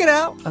you pick it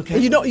out. Okay.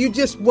 And you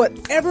just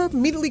whatever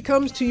immediately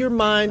comes to your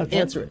mind,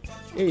 answer it.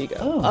 Here you go.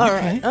 Oh, all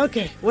okay. right.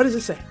 Okay. What does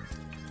it say?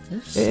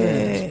 It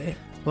says,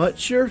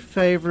 what's your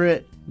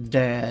favorite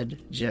dad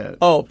joke?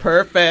 Oh,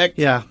 perfect.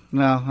 Yeah,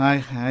 no,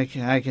 I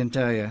can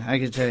tell you.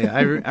 I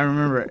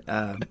remember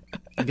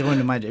going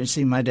to my dad.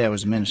 See, my dad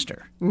was a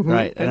minister,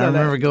 right? And I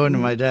remember going to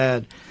my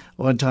dad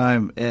one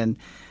time, and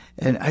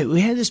we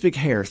had this big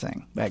hair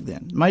thing back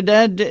then. My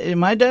dad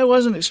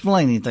wasn't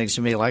explaining things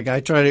to me like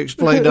I try to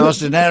explain to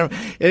Austin Adam.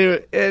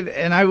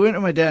 And I went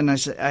to my dad and I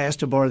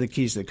asked to borrow the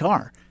keys to the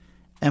car,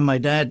 and my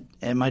dad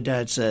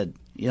said,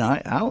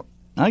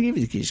 I'll give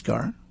you the keys to the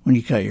car when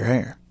you cut your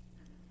hair.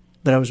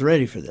 But I was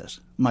ready for this.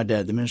 My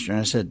dad, the minister,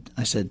 and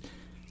I said,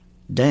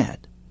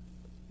 Dad,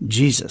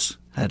 Jesus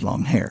had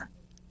long hair.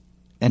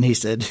 And he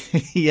said,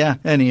 yeah,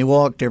 and he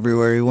walked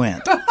everywhere he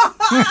went.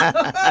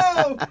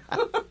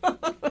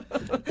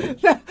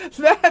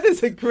 That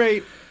is a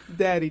great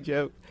daddy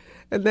joke.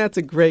 And that's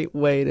a great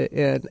way to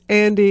end.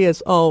 Andy,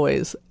 as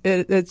always,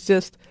 it's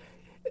just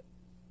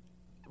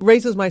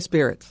raises my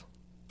spirits.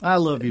 I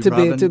love you, to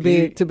Robin.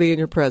 be in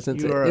your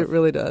presence. It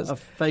really does. A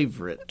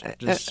favorite.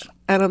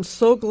 And I'm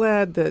so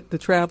glad that the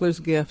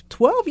Traveler's Gift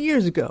 12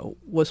 years ago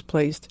was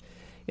placed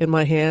in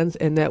my hands,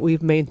 and that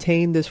we've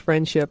maintained this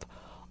friendship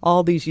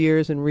all these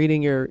years and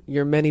reading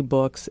your many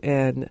books,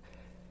 and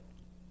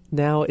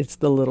now it's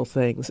the little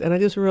things. And I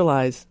just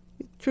realized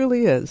it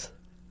truly is.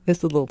 It's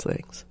the little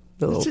things.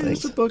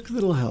 It's a book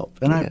that'll help,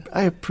 and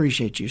I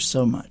appreciate you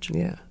so much.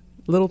 Yeah.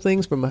 Little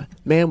things from a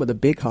man with a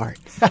big heart.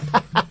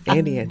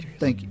 Andy Andrews.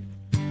 Thank you.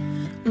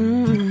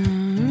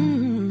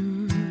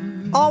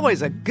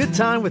 Always a good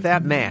time with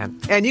that man.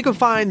 And you can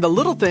find The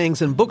Little Things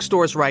in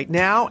bookstores right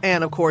now,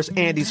 and of course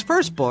Andy's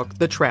first book,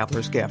 The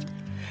Traveler's Gift.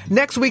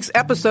 Next week's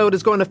episode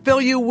is going to fill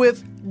you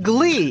with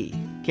glee.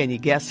 Can you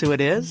guess who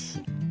it is?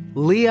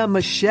 Lea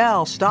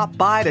Michele stopped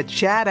by to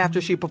chat after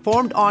she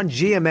performed on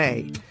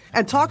GMA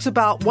and talks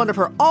about one of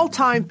her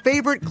all-time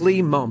favorite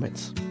Glee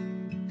moments.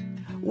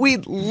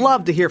 We'd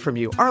love to hear from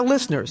you, our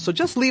listeners, so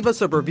just leave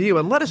us a review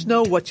and let us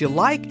know what you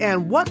like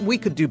and what we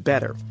could do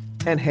better.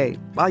 And hey,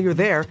 while you're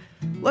there,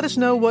 let us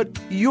know what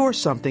your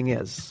something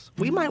is.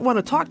 We might want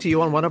to talk to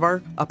you on one of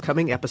our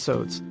upcoming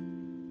episodes.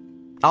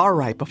 All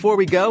right, before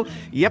we go,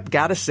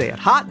 gotta say it.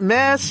 Hot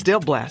mess, still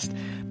blessed.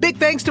 Big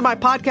thanks to my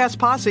podcast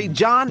posse,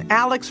 John,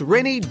 Alex,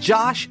 Rennie,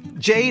 Josh,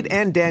 Jade,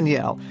 and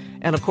Danielle.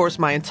 And of course,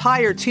 my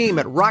entire team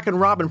at Rockin'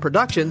 Robin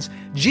Productions,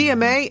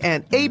 GMA,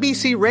 and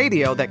ABC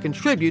Radio that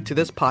contribute to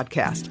this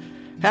podcast.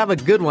 Have a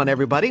good one,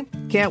 everybody.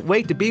 Can't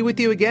wait to be with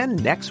you again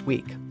next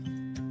week.